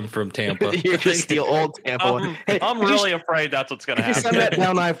recycle some from Tampa. You just steal old Tampa one. Hey, I'm could you really afraid that's what's going to Could you happen. send that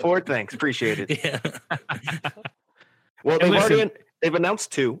down I-4? Thanks. Appreciate it. Yeah. Well, And they've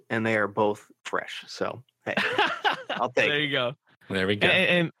announced 2, and they are both fresh. So, hey, I'll take There it. you go. There we go.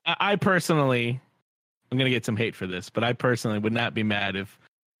 And I personally, I'm going to get some hate for this, but I personally would not be mad if,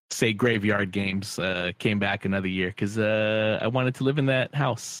 say, Graveyard Games came back another year because I wanted to live in that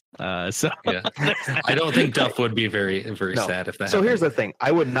house. So Yeah. I don't think Duff would be very, very No. sad if that So happened. here's the thing.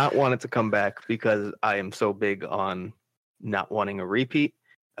 I would not want it to come back because I am so big on not wanting a repeat.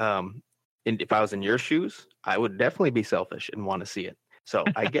 And if I was in your shoes, I would definitely be selfish and want to see it. So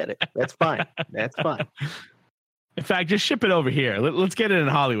I get it. That's fine. That's fine. in fact, just ship it over here. Let's get it in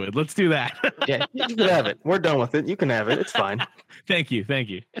Hollywood. Let's do that. Yeah, you can have it. We're done with it. You can have it. It's fine. Thank you.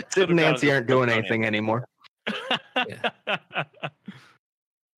 Sid and Nancy aren't doing anything anymore.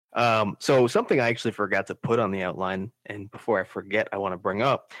 So something I actually forgot to put on the outline, and before I forget, I want to bring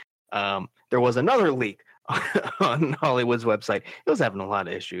up, there was another leak on Hollywood's website. It was having a lot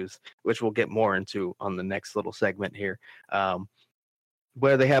of issues, which we'll get more into on the next little segment here.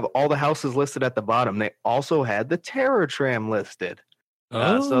 Where they have all the houses listed at the bottom, they also had the Terror Tram listed.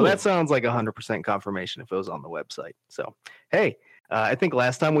 So that sounds like 100% confirmation if it was on the website. So, hey, I think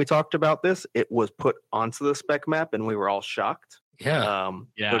last time we talked about this, it was put onto the spec map, and we were all shocked. Yeah.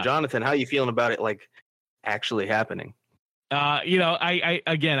 So Jonathan, how are you feeling about it, like, actually happening?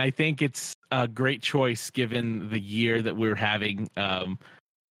 I think it's a great choice given the year that we're having.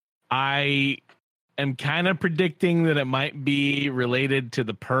 I am kind of predicting that it might be related to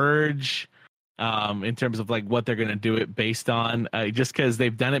the Purge, in terms of like what they're going to do it based on, just because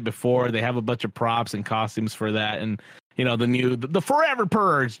they've done it before. They have a bunch of props and costumes for that, and the Forever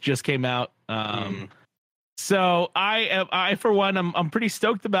Purge just came out. So I for one, I'm pretty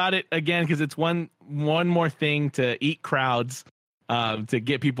stoked about it again because it's one more thing to eat crowds, to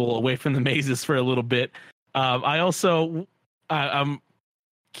get people away from the mazes for a little bit. I'm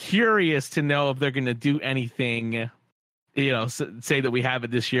curious to know if they're going to do anything, say that we have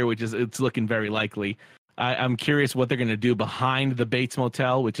it this year, which is it's looking very likely. I'm curious what they're going to do behind the Bates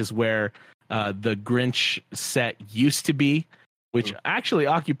Motel, which is where the Grinch set used to be, which actually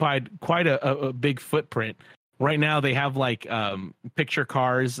occupied quite a big footprint. Right now, they have like picture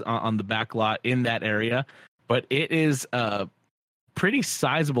cars on the back lot in that area, but it is a pretty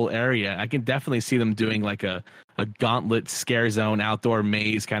sizable area. I can definitely see them doing like a gauntlet scare zone outdoor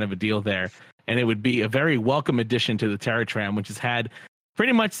maze kind of a deal there. And it would be a very welcome addition to the Terror Tram, which has had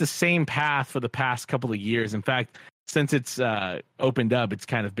pretty much the same path for the past couple of years. In fact, since it's opened up, it's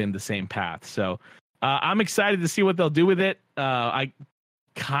kind of been the same path. So I'm excited to see what they'll do with it. I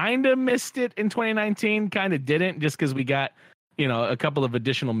kind of missed it in 2019, kind of didn't, just because we got a couple of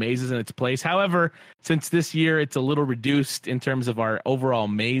additional mazes in its place. However, since this year it's a little reduced in terms of our overall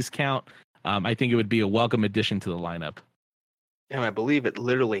maze count, I think it would be a welcome addition to the lineup. And I believe it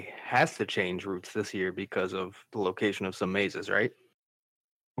literally has to change routes this year because of the location of some mazes, right?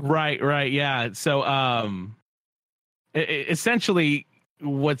 Right, yeah. So essentially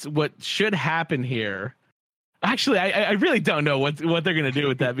what should happen here, actually I really don't know what they're going to do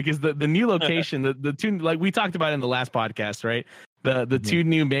with that, because the new location, the two, like we talked about in the last podcast, right? The two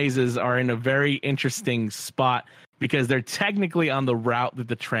new mazes are in a very interesting spot because they're technically on the route that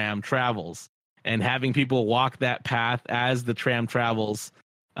the tram travels, and having people walk that path as the tram travels,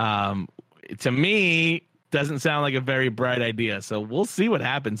 to me, doesn't sound like a very bright idea. So we'll see what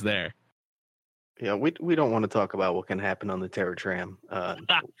happens there. Yeah, we don't want to talk about what can happen on the Terror Tram.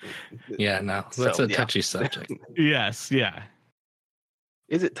 Yeah, no, that's So, a yeah. touchy subject. Yes, yeah.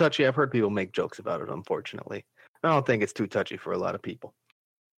 Is it touchy? I've heard people make jokes about it, unfortunately. I don't think it's too touchy for a lot of people.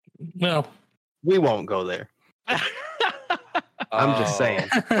 Well, We won't go there. I'm just saying.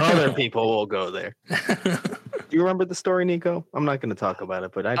 Other people will go there. Do you remember the story, Nico? I'm not going to talk about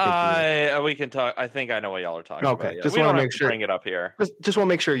it, but I think you We can talk. I think I know what y'all are talking Okay, about. Yeah. just we wanna don't have make to sure- bring it up here. just want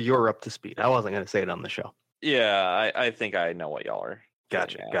to make sure you're up to speed. I wasn't going to say it on the show. Yeah, I think I know what y'all are.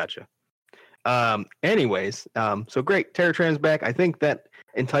 Gotcha. Yeah. Gotcha. Anyways, so great. Terror Tram's back. I think that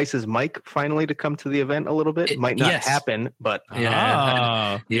entices Mike finally to come to the event a little bit. It might not Yes. happen, but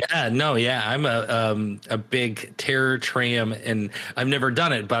Yeah. I'm a big Terror Tram, and I've never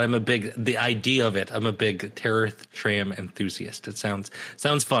done it, but the idea of it. I'm a big Terror Tram enthusiast. It sounds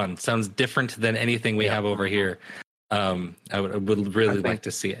fun. Sounds different than anything we have over here. I would really think- like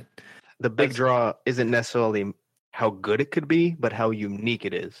to see it. the big draw isn't necessarily how good it could be, but how unique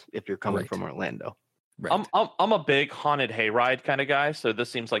it is if you're coming Right. from Orlando. Right. I'm a big haunted hayride kind of guy, so this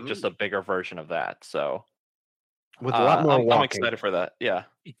seems like just a bigger version of that. So With a lot more I'm walking. excited for that. Yeah.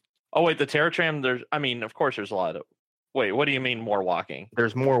 Oh wait, the Terror Tram. Of course, there's a lot of. Wait, what do you mean more walking?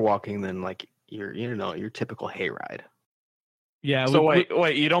 There's more walking than like your typical hayride. Yeah. So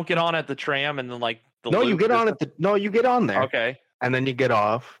wait, you don't get on at the tram and then like the No, you loop get is- on you get on there. Okay. And then you get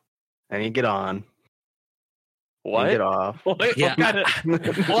off, and you get on. What? You get off. What? Yeah.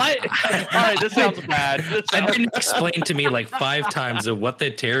 What? All right, this sounds bad. I've been explained to me like 5 times of what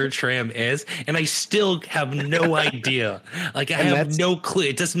the Terror Tram is, and I still have no idea. Like I And have that's- no clue.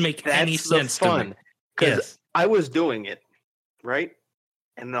 It doesn't make any That's the sense to me. fun. Because Yes. I was doing it, right?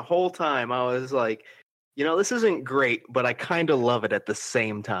 And the whole time I was like, this isn't great, but I kind of love it at the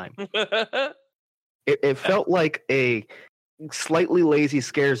same time. It felt like a slightly lazy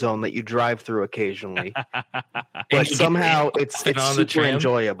scare zone that you drive through occasionally, And but you get somehow it's sitting on the super tram?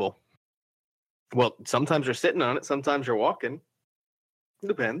 enjoyable. Well, sometimes you're sitting on it, sometimes you're walking. It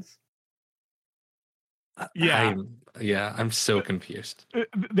depends. Yeah. I'm so confused.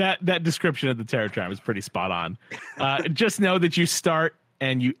 That description of the Terror Tram is pretty spot on. Just know that you start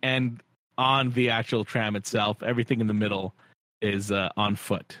and you end on the actual tram itself. Everything in the middle is on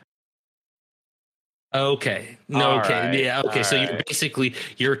foot. Okay. All Okay. right, Yeah. Okay. all So right.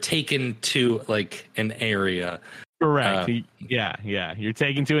 you're taken to like an area. Correct. Yeah. You're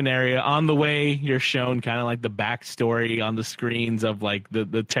taken to an area. On the way, you're shown kind of like the backstory on the screens of like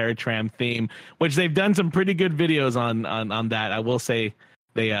the Terror Tram theme, which they've done some pretty good videos on that. I will say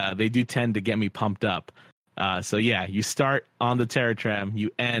they do tend to get me pumped up. So yeah, you start on the Terror Tram, you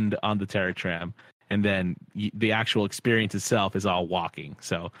end on the Terror Tram, and then the actual experience itself is all walking.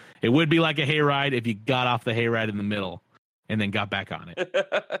 So it would be like a hayride if you got off the hayride in the middle and then got back on it.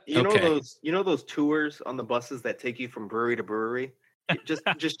 You Okay. know those tours on the buses that take you from brewery to brewery?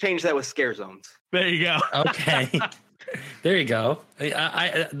 Just change that with scare zones. There you go. Okay. There you go.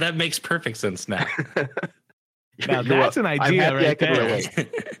 I that makes perfect sense now. Now, that's an I'm idea happy I right could there.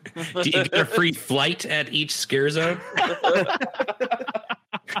 relate. Do you get a free flight at each scare zone?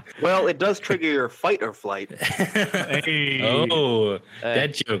 Well, it does trigger your fight or flight. Hey. Oh, Hey.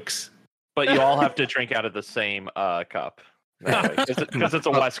 dead jokes. But you all have to drink out of the same cup. Because it's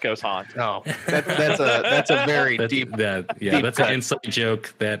a West Coast haunt. No, that's a very That's, deep, that's deep an cut. inside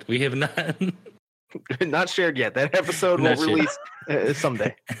joke that we have not. not shared yet. That episode will Not shared. release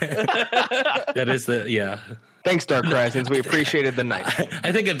someday. That is Thanks, Dark Horizons. We apprecited the night.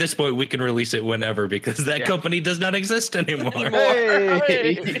 I think at this point we can release it whenever because that Yeah. company does not exist anymore.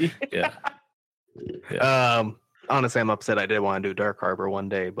 Hey! Yeah. Honestly, I'm upset. I did want to do Dark Harbor one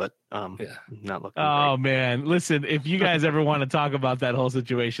day, but Yeah. not looking. Oh man, listen, if you guys ever want to talk about that whole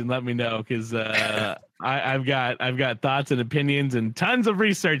situation, let me know because I've got thoughts and opinions and tons of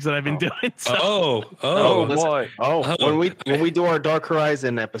research that I've been doing. So. Oh, Oh listen. boy. Oh, Oh. when we do our Dark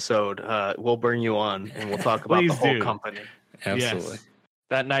Horizon episode, we'll bring you on and we'll talk about Please the whole do. company. absolutely. Yes.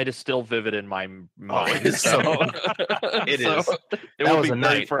 That night is still vivid in my mind. it is so- It is. It That will was be a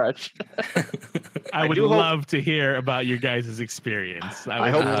very night. fresh. I would do hope- love to hear about your guys' experience. I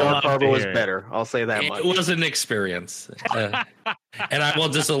would hope love Dark to Harbor was hear it. better. I'll say that much. It was an experience. And I will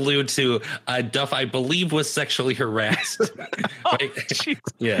just allude to Duff, I believe, was sexually harassed. By- Jeez.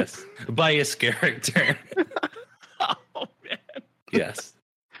 yes, by his character. Oh, man. Yes.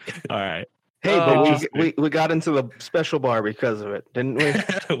 All right. Hey, Oh. but we got into the special bar because of it, didn't we?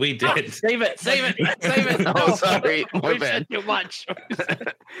 We did. Save it. Save it. Save it. Oh, sorry. My We bad. said too much.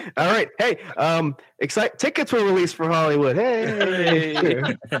 All right. Hey, tickets were released for Hollywood. Hey.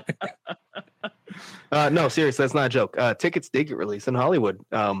 No, seriously, that's not a joke. Tickets did get released in Hollywood.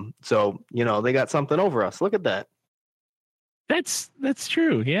 So they got something over us. Look at that. That's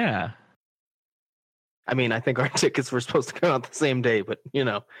true. Yeah. I mean, I think our tickets were supposed to come out the same day, but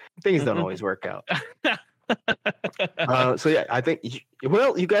things don't always work out. So yeah, I think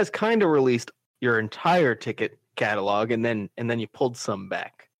you guys kind of released your entire ticket catalog, and then you pulled some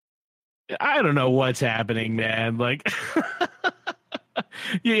back. I don't know what's happening, man. Like,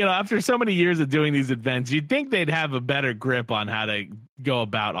 after so many years of doing these events, you'd think they'd have a better grip on how to go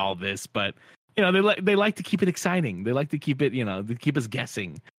about all this, but they like to keep it exciting. They like to keep it, to keep us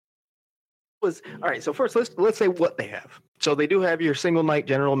guessing. All right. So first, let's say what they have. So they do have your single night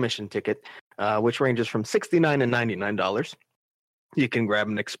general admission ticket, which ranges from $69 and $99. You can grab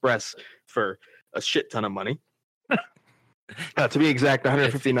an express for a shit ton of money. To be exact,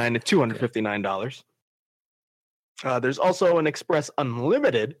 $159 to $259. There's also an express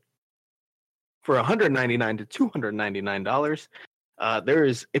unlimited for $199 to $299. There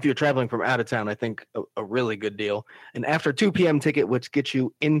is, if you're traveling from out of town, I think a really good deal. An after 2 p.m. ticket, which gets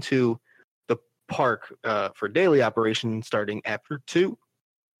you into the park for daily operation starting after 2.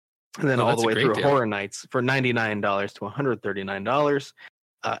 And then all that's the a way great through deal. Horror Nights for $99 to $139.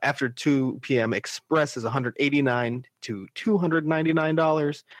 After 2 p.m., Express is $189 to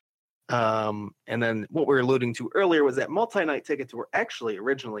 $299. And then what we were alluding to earlier was that multi-night tickets were actually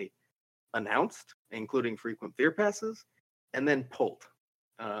originally announced, including frequent fear passes, and then pulled.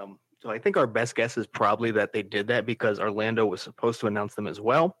 So I think our best guess is probably that they did that because Orlando was supposed to announce them as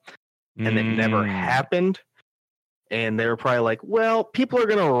well, and it never happened. And they were probably like, well, people are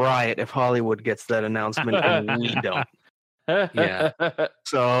going to riot if Hollywood gets that announcement and we don't. Yeah.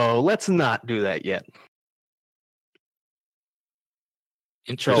 So let's not do that yet.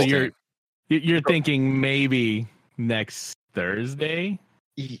 So Interesting. you're thinking maybe next Thursday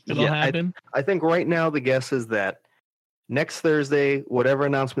it'll happen? I think right now the guess is that next Thursday, whatever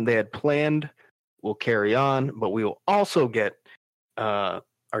announcement they had planned will carry on, but we will also get our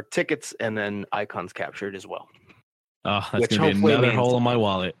tickets and then icons captured as well. Oh, that's Which going to be hopefully another means- hole in my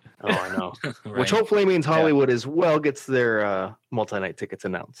wallet. Oh, I know. Right. Which hopefully means Hollywood as well gets their multi-night tickets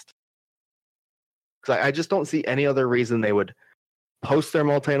announced. Because I just don't see any other reason they would post their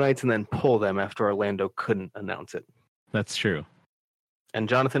multi-nights and then pull them after Orlando couldn't announce it. That's true. And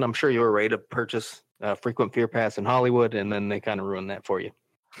Jonathan, I'm sure you were ready to purchase Frequent Fear Pass in Hollywood, and then they kind of ruined that for you.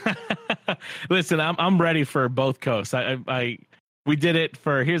 Listen, I'm ready for both coasts. We did it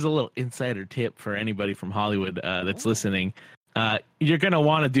for. Here's a little insider tip for anybody from Hollywood that's listening. You're gonna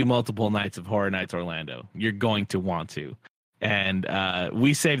want to do multiple nights of Horror Nights Orlando. You're going to want to, and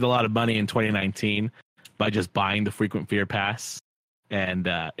we saved a lot of money in 2019 by just buying the Frequent Fear Pass, and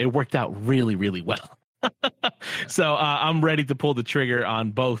it worked out really, really well. So I'm ready to pull the trigger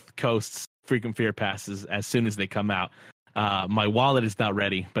on both coasts' Frequent Fear Passes as soon as they come out. My wallet is not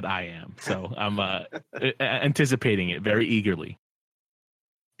ready, but I am. So I'm anticipating it very eagerly.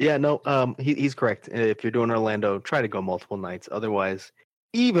 Yeah, no, he's correct. If you're doing Orlando, try to go multiple nights. Otherwise,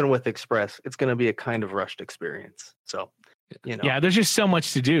 even with Express, it's going to be a kind of rushed experience. So, you know. Yeah, there's just so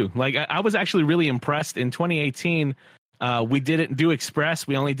much to do. Like I was actually really impressed in 2018. We didn't do Express.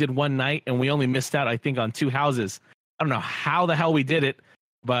 We only did one night, and we only missed out, I think, on 2 houses. I don't know how the hell we did it,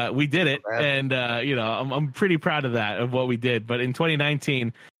 but we did it, and I'm pretty proud of that, of what we did. But in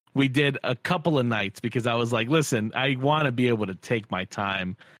 2019, we did a couple of nights because I was like, listen, I want to be able to take my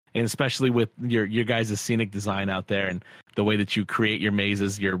time, and especially with your guys' scenic design out there and the way that you create your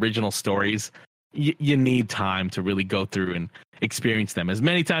mazes, your original stories, you need time to really go through and experience them as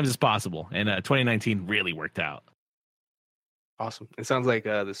many times as possible. And 2019 really worked out. Awesome. It sounds like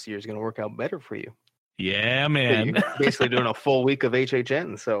this year's going to work out better for you. Yeah, So man. you're basically doing a full week of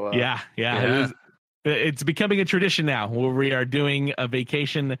HHN. So Yeah. It's becoming a tradition now where we are doing a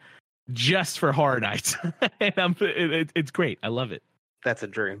vacation just for Horror Nights. And it's great. I love it. that's a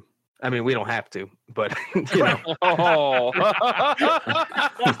dream. I mean, we don't have to, but you know. Oh.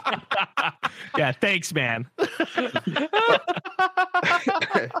 Yeah, thanks, man.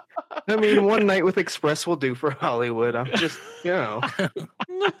 I mean, one night with Express will do for Hollywood. I'm just, you know.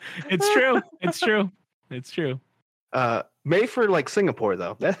 It's true. It's true. It's true. May for like Singapore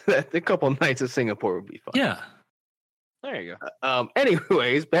though. A couple nights of Singapore would be fun. Yeah. There you go.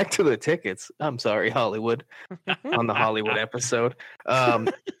 Anyways, back to the tickets. I'm sorry, Hollywood, on the Hollywood episode.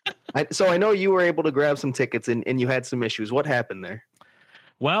 So I know you were able to grab some tickets and you had some issues. What happened there?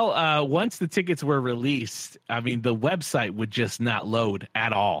 Well, once the tickets were released, I mean, the website would just not load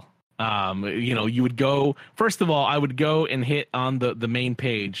at all. You would go, first of all, I would go and hit on the main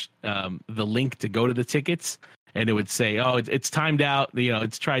page, the link to go to the tickets, and it would say, oh, it's timed out.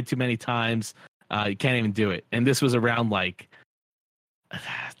 It's tried too many times. You can't even do it. And this was around like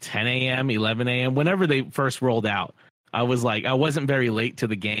 10 a.m., 11 a.m., whenever they first rolled out. I wasn't very late to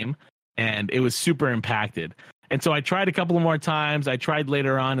the game, and it was super impacted. And so I tried a couple of more times. I tried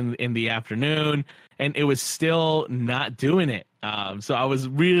later on in the afternoon, and it was still not doing it. So I was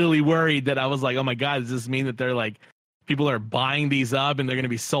really worried that I was like, oh my God, does this mean that they're like, people are buying these up and they're going to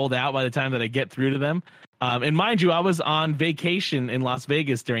be sold out by the time that I get through to them? And mind you, I was on vacation in Las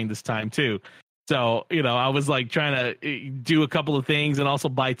Vegas during this time too. So, I was like trying to do a couple of things and also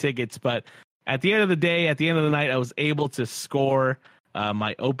buy tickets. But at the end of the day, at the end of the night, I was able to score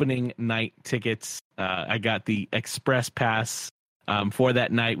my opening night tickets. I got the Express Pass for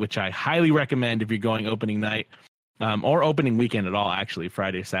that night, which I highly recommend if you're going opening night or opening weekend at all, actually,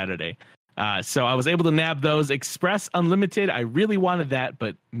 Friday, Saturday. So I was able to nab those. Express Unlimited, I really wanted that,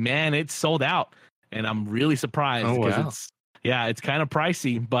 but man, it's sold out. And I'm really surprised because it's kind of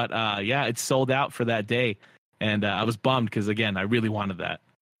pricey, but it's sold out for that day. And I was bummed because, again, I really wanted that.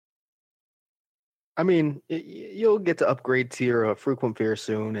 I mean, you'll get to upgrade to your frequent fear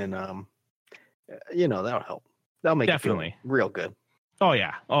soon, and that'll help. That'll make Definitely. it feel real good. Oh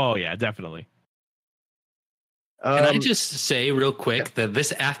yeah, definitely. Can I just say real quick that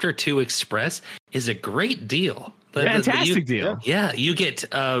this After 2 Express is a great deal. Fantastic deal. Yeah, you get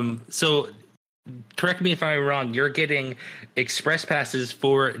so correct me if I'm wrong, you're getting express passes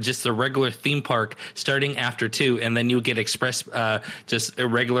for just the regular theme park starting after 2, and then you get just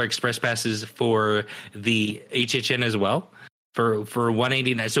regular express passes for the HHN as well for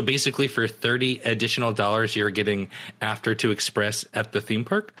 $189. So basically for $30 additional you're getting After 2 Express at the theme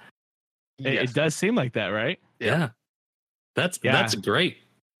park. It does seem like that, right? Yeah. That's great.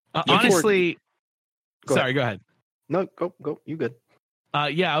 Honestly, Go sorry, go ahead. No, go. You good?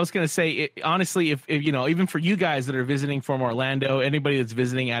 I was gonna say, honestly, if even for you guys that are visiting from Orlando, anybody that's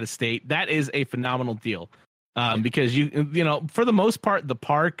visiting out of state, that is a phenomenal deal, because for the most part, the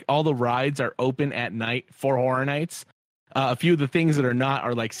park, all the rides are open at night for Horror Nights. A few of the things that are not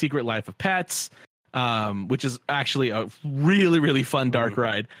are like Secret Life of Pets, which is actually a really, really fun dark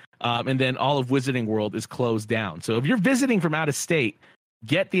ride. And then all of Wizarding World is closed down. So if you're visiting from out of state,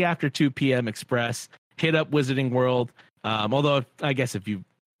 get the After 2 p.m. Express, hit up Wizarding World. Although I guess if if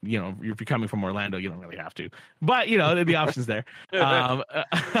you're coming from Orlando, you don't really have to, but the option's there.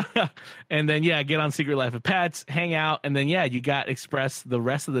 And then, get on Secret Life of Pets, hang out. And then, you got Express the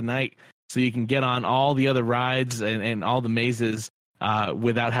rest of the night. So you can get on all the other rides and all the mazes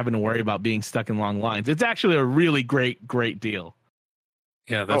without having to worry about being stuck in long lines. It's actually a really great deal.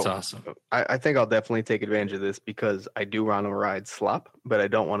 Yeah, that's awesome. I think I'll definitely take advantage of this because I do want to ride Slop, but I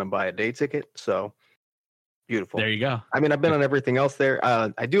don't want to buy a day ticket. So beautiful. There you go. I mean, I've been on everything else there.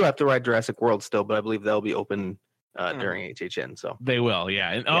 I do have to ride Jurassic World still, but I believe they'll be open during HHN. So they will,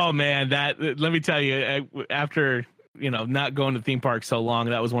 yeah. And oh man, let me tell you, after not going to theme parks so long,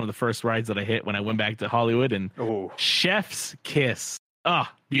 that was one of the first rides that I hit when I went back to Hollywood. And Chef's Kiss,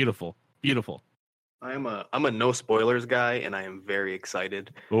 beautiful. I'm a no spoilers guy, and I am very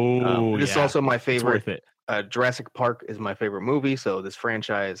excited. This is also my favorite. It's worth it. Jurassic Park is my favorite movie, so this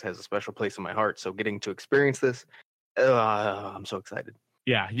franchise has a special place in my heart. So getting to experience this, I'm so excited.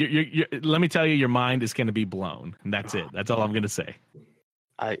 Yeah, you let me tell you, your mind is going to be blown, and that's it. That's all I'm going to say.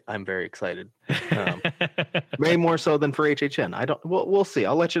 I'm very excited. Way more so than for HHN. I don't. We'll see.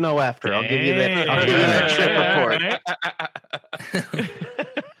 I'll let you know after. I'll give you that. Trip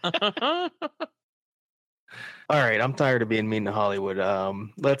report. All right, I'm tired of being mean to Hollywood.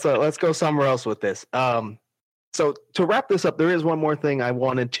 Let's go somewhere else with this. So to wrap this up, there is one more thing I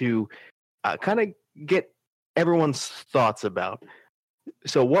wanted to kind of get everyone's thoughts about.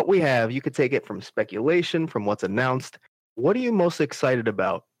 So what we have, you could take it from speculation, from what's announced. What are you most excited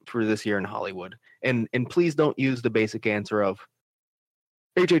about for this year in Hollywood? And please don't use the basic answer of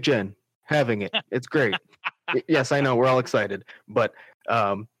HHN having it. It's great. Yes, I know we're all excited, but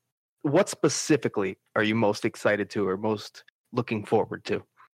what specifically are you most excited to or most looking forward to?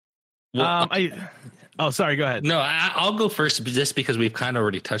 Well, sorry, go ahead. No, I'll go first just because we've kind of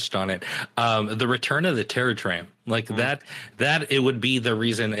already touched on it. The return of the Terror Tram, like that it would be the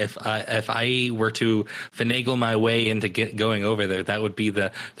reason if I were to finagle my way into going over there, that would be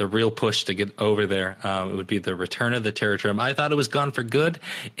the real push to get over there. It would be the return of the Terror Tram. I thought it was gone for good,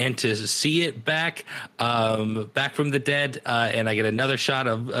 and to see it back from the dead, and I get another shot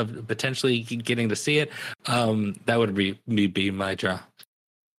of potentially getting to see it, that would be my draw.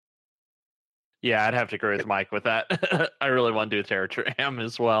 Yeah, I'd have to agree with Mike with that. I really want to do Terror Tram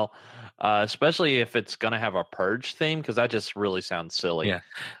as well, especially if it's going to have a Purge theme, because that just really sounds silly. Yeah.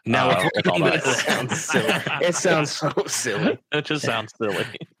 Now, it sounds silly. It sounds so silly. It just sounds silly.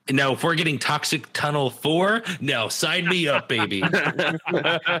 No, if we're getting Toxic Tunnel 4, no, sign me up, baby.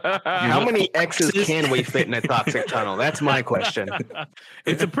 How many X's can we fit in a Toxic Tunnel? That's my question.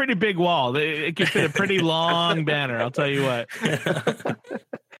 It's a pretty big wall. It can fit a pretty long banner, I'll tell you what.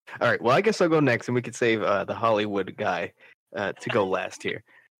 All right. Well, I guess I'll go next, and we could save the Hollywood guy to go last here.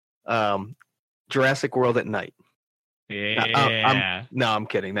 Jurassic World at night. Yeah. I'm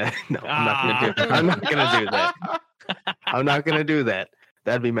kidding. I'm not going to do that. I'm not going to do that. I'm not going to do that.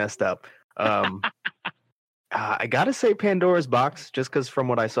 That'd be messed up. I got to say Pandora's Box, just because from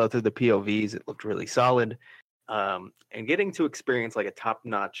what I saw through the POVs, it looked really solid. And getting to experience like a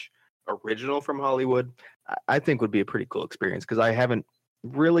top-notch original from Hollywood, I think would be a pretty cool experience, because I haven't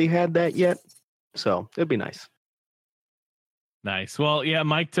really had that yet, so it'd be nice. Well, yeah,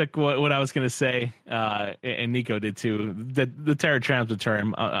 Mike took what I was going to say, and Nico did too. The Terror Tram's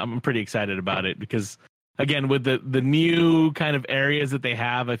return, I'm pretty excited about it, because again, with the new kind of areas that they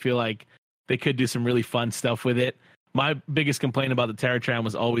have, I feel like they could do some really fun stuff with it. My biggest complaint about the Terror Tram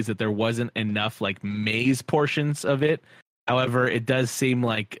was always that there wasn't enough like maze portions of it. However, it does seem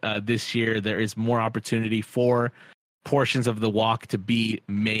like this year there is more opportunity for portions of the walk to be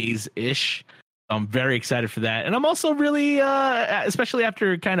maze-ish. I'm very excited for that. And I'm also really, especially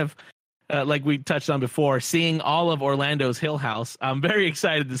after kind of, like we touched on before, seeing all of Orlando's Hill House, I'm very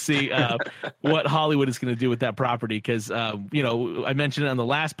excited to see what Hollywood is going to do with that property. Because, I mentioned it on the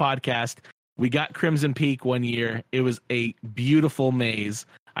last podcast, we got Crimson Peak one year. It was a beautiful maze.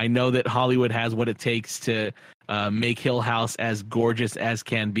 I know that Hollywood has what it takes to make Hill House as gorgeous as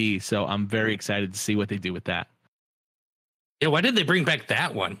can be. So I'm very excited to see what they do with that. Yeah, why did they bring back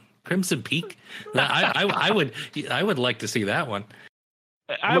that one? Crimson Peak? I would like to see that one.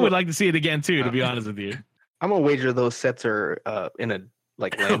 I would like to see it again too, to be honest with you. I'm gonna wager those sets are in a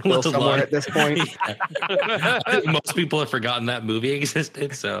landfill somewhere at this point. Yeah. I think most people have forgotten that movie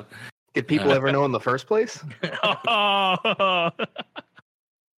existed. So, did people ever know in the first place? Oh.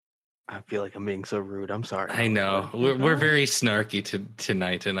 I feel like I'm being so rude. I'm sorry. I know we're very snarky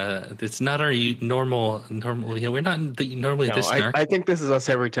tonight, and it's not our normal. Yeah, we're not normally this snarky. I think this is us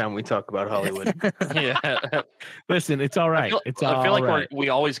every time we talk about Hollywood. Yeah. Listen, it's all right. I feel like we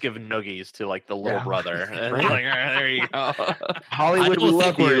always give noogies to like the little brother. And Right. like, there you go. Hollywood, we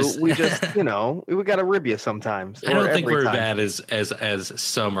love you. we're- We just, we got to rib you sometimes. I don't or think every we're time. bad as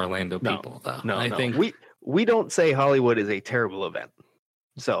some Orlando people, though. No, I think we don't say Hollywood is a terrible event.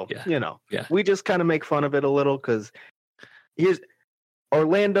 So, Yeah. we just kind of make fun of it a little because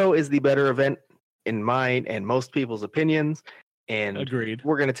Orlando is the better event in mine and most people's opinions. And Agreed.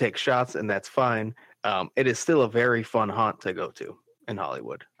 we're going to take shots, and that's fine. It is still a very fun haunt to go to in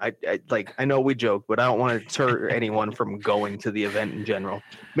Hollywood. I know we joke, but I don't want to deter anyone from going to the event in general.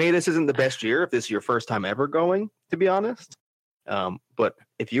 Maybe this isn't the best year if this is your first time ever going, to be honest. But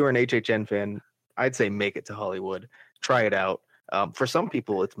if you're an HHN fan, I'd say make it to Hollywood. Try it out. For some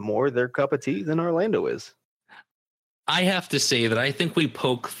people, it's more their cup of tea than Orlando is. I have to say that I think we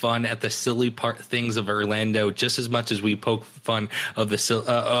poke fun at the silly things of Orlando just as much as we poke fun of the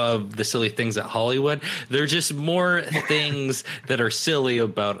silly things at Hollywood. They're just more things that are silly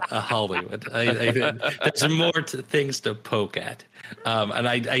about Hollywood. There's more things to poke at, and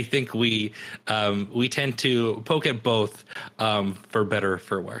I think we tend to poke at both for better or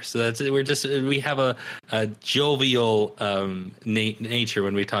for worse. So we have a jovial nature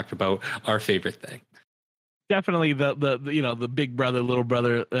when we talk about our favorite thing. Definitely the big brother, little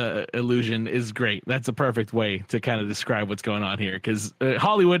brother illusion is great. That's a perfect way to kind of describe what's going on here, because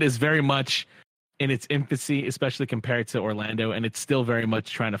Hollywood is very much in its infancy, especially compared to Orlando, and it's still very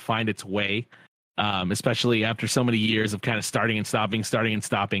much trying to find its way, especially after so many years of kind of starting and stopping.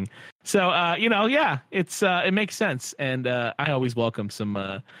 So, it makes sense, and I always welcome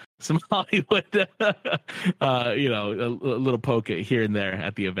some Hollywood, a little poke here and there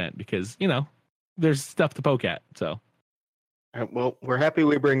at the event, because there's stuff to poke at. So, well, we're happy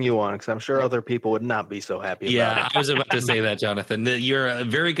we bring you on because I'm sure other people would not be so happy. Yeah, about it. I was about to say that, Jonathan. That you're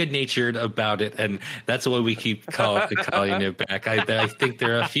very good natured about it, and that's why we keep calling it back. I think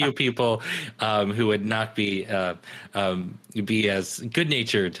there are a few people who would not be as good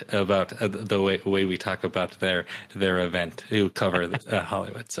natured about the way we talk about their event who cover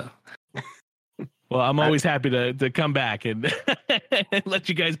Hollywood. So. Well, I'm always happy to come back and let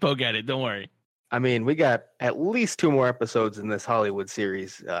you guys poke at it. Don't worry. I mean, we got at least 2 more episodes in this Hollywood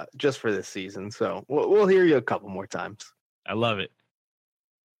series just for this season, so we'll hear you a couple more times. I love it.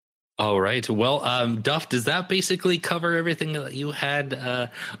 All right. Well, Duff, does that basically cover everything that you had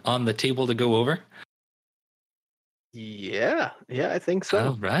on the table to go over? Yeah, I think so.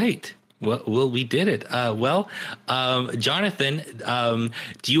 All right. Well, we did it. Jonathan,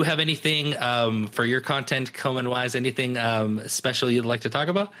 do you have anything for your content comment-wise? Anything special you'd like to talk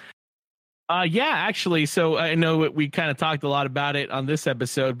about? Yeah, actually. So I know we kind of talked a lot about it on this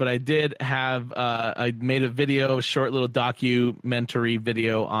episode, but I did have I made a short little documentary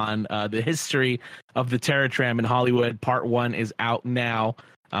video on the history of the Terror Tram in Hollywood. Part 1 is out now.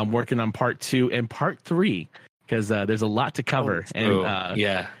 I'm working on part 2 and part 3 because there's a lot to cover.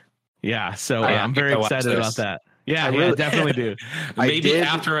 Yeah. So I'm very excited about that. Yeah, definitely do. Maybe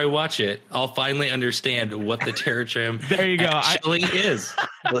after I watch it, I'll finally understand what the Terror Tram actually is.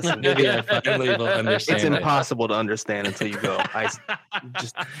 Listen, Maybe I finally will understand. It's impossible to understand until you go.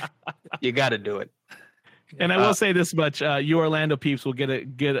 You got to do it. And I will say this much: you Orlando peeps will get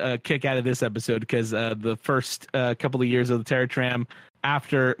a kick out of this episode because the first couple of years of the Terror Tram,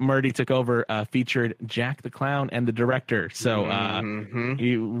 after Murdy took over, featured Jack the Clown and the director. So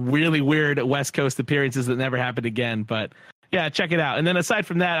really weird West Coast appearances that never happened again. But yeah, check it out. And then aside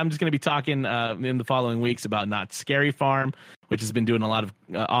from that, I'm just going to be talking in the following weeks about Knott's Scary Farm, which has been doing a lot of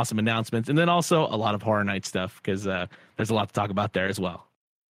awesome announcements, and then also a lot of Horror Night stuff because there's a lot to talk about there as well.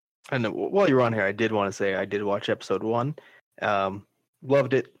 And while you're on here, I did want to say I did watch episode 1,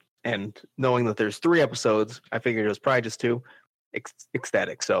 loved it, and knowing that there's 3 episodes, I figured it was probably just 2.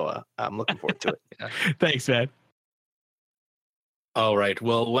 Ecstatic, so I'm looking forward to it. Thanks, man. All right.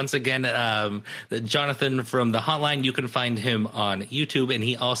 Well, once again, Jonathan from the Hotline, you can find him on YouTube, and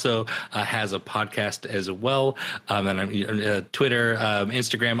he also has a podcast as well, and Twitter,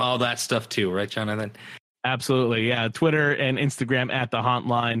 Instagram, all that stuff too, right, Jonathan? Absolutely, yeah. Twitter and Instagram at the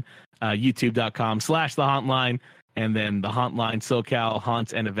Hauntline, YouTube.com/the Hauntline, and then the Hauntline SoCal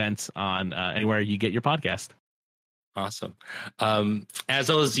haunts and events on anywhere you get your podcast. Awesome. As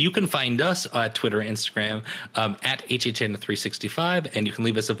always, you can find us at Twitter and Instagram at HHN365, and you can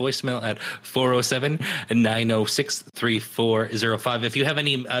leave us a voicemail at 407-906-3405. If you have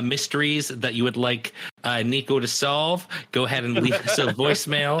any mysteries that you would like Nico to solve, go ahead and leave us a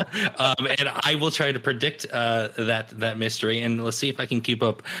voicemail, and I will try to predict that mystery. And let's see if I can keep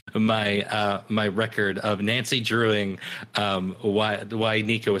up my my record of Nancy Drewing why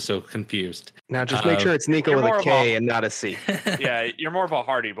Nico is so confused. Now, just make sure it's Nico with a K and not a C. Yeah, you're more of a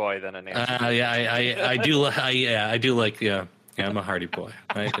Hardy boy than a Nancy. I do like I'm a Hardy boy.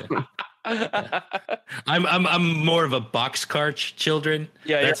 Okay. Yeah. I'm more of a boxcar children.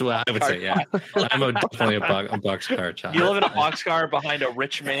 Yeah, that's what I would say. Yeah, I'm definitely a boxcar child. You live in a boxcar behind a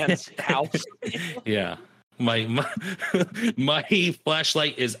rich man's house. Yeah. My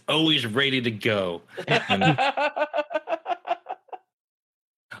flashlight is always ready to go. And,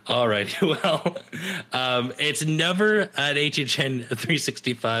 all right. Well, it's never an HHN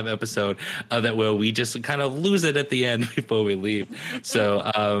 365 episode that we just kind of lose it at the end before we leave. So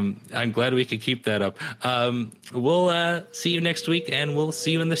I'm glad we could keep that up. We'll see you next week, and we'll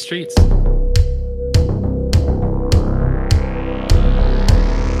see you in the streets.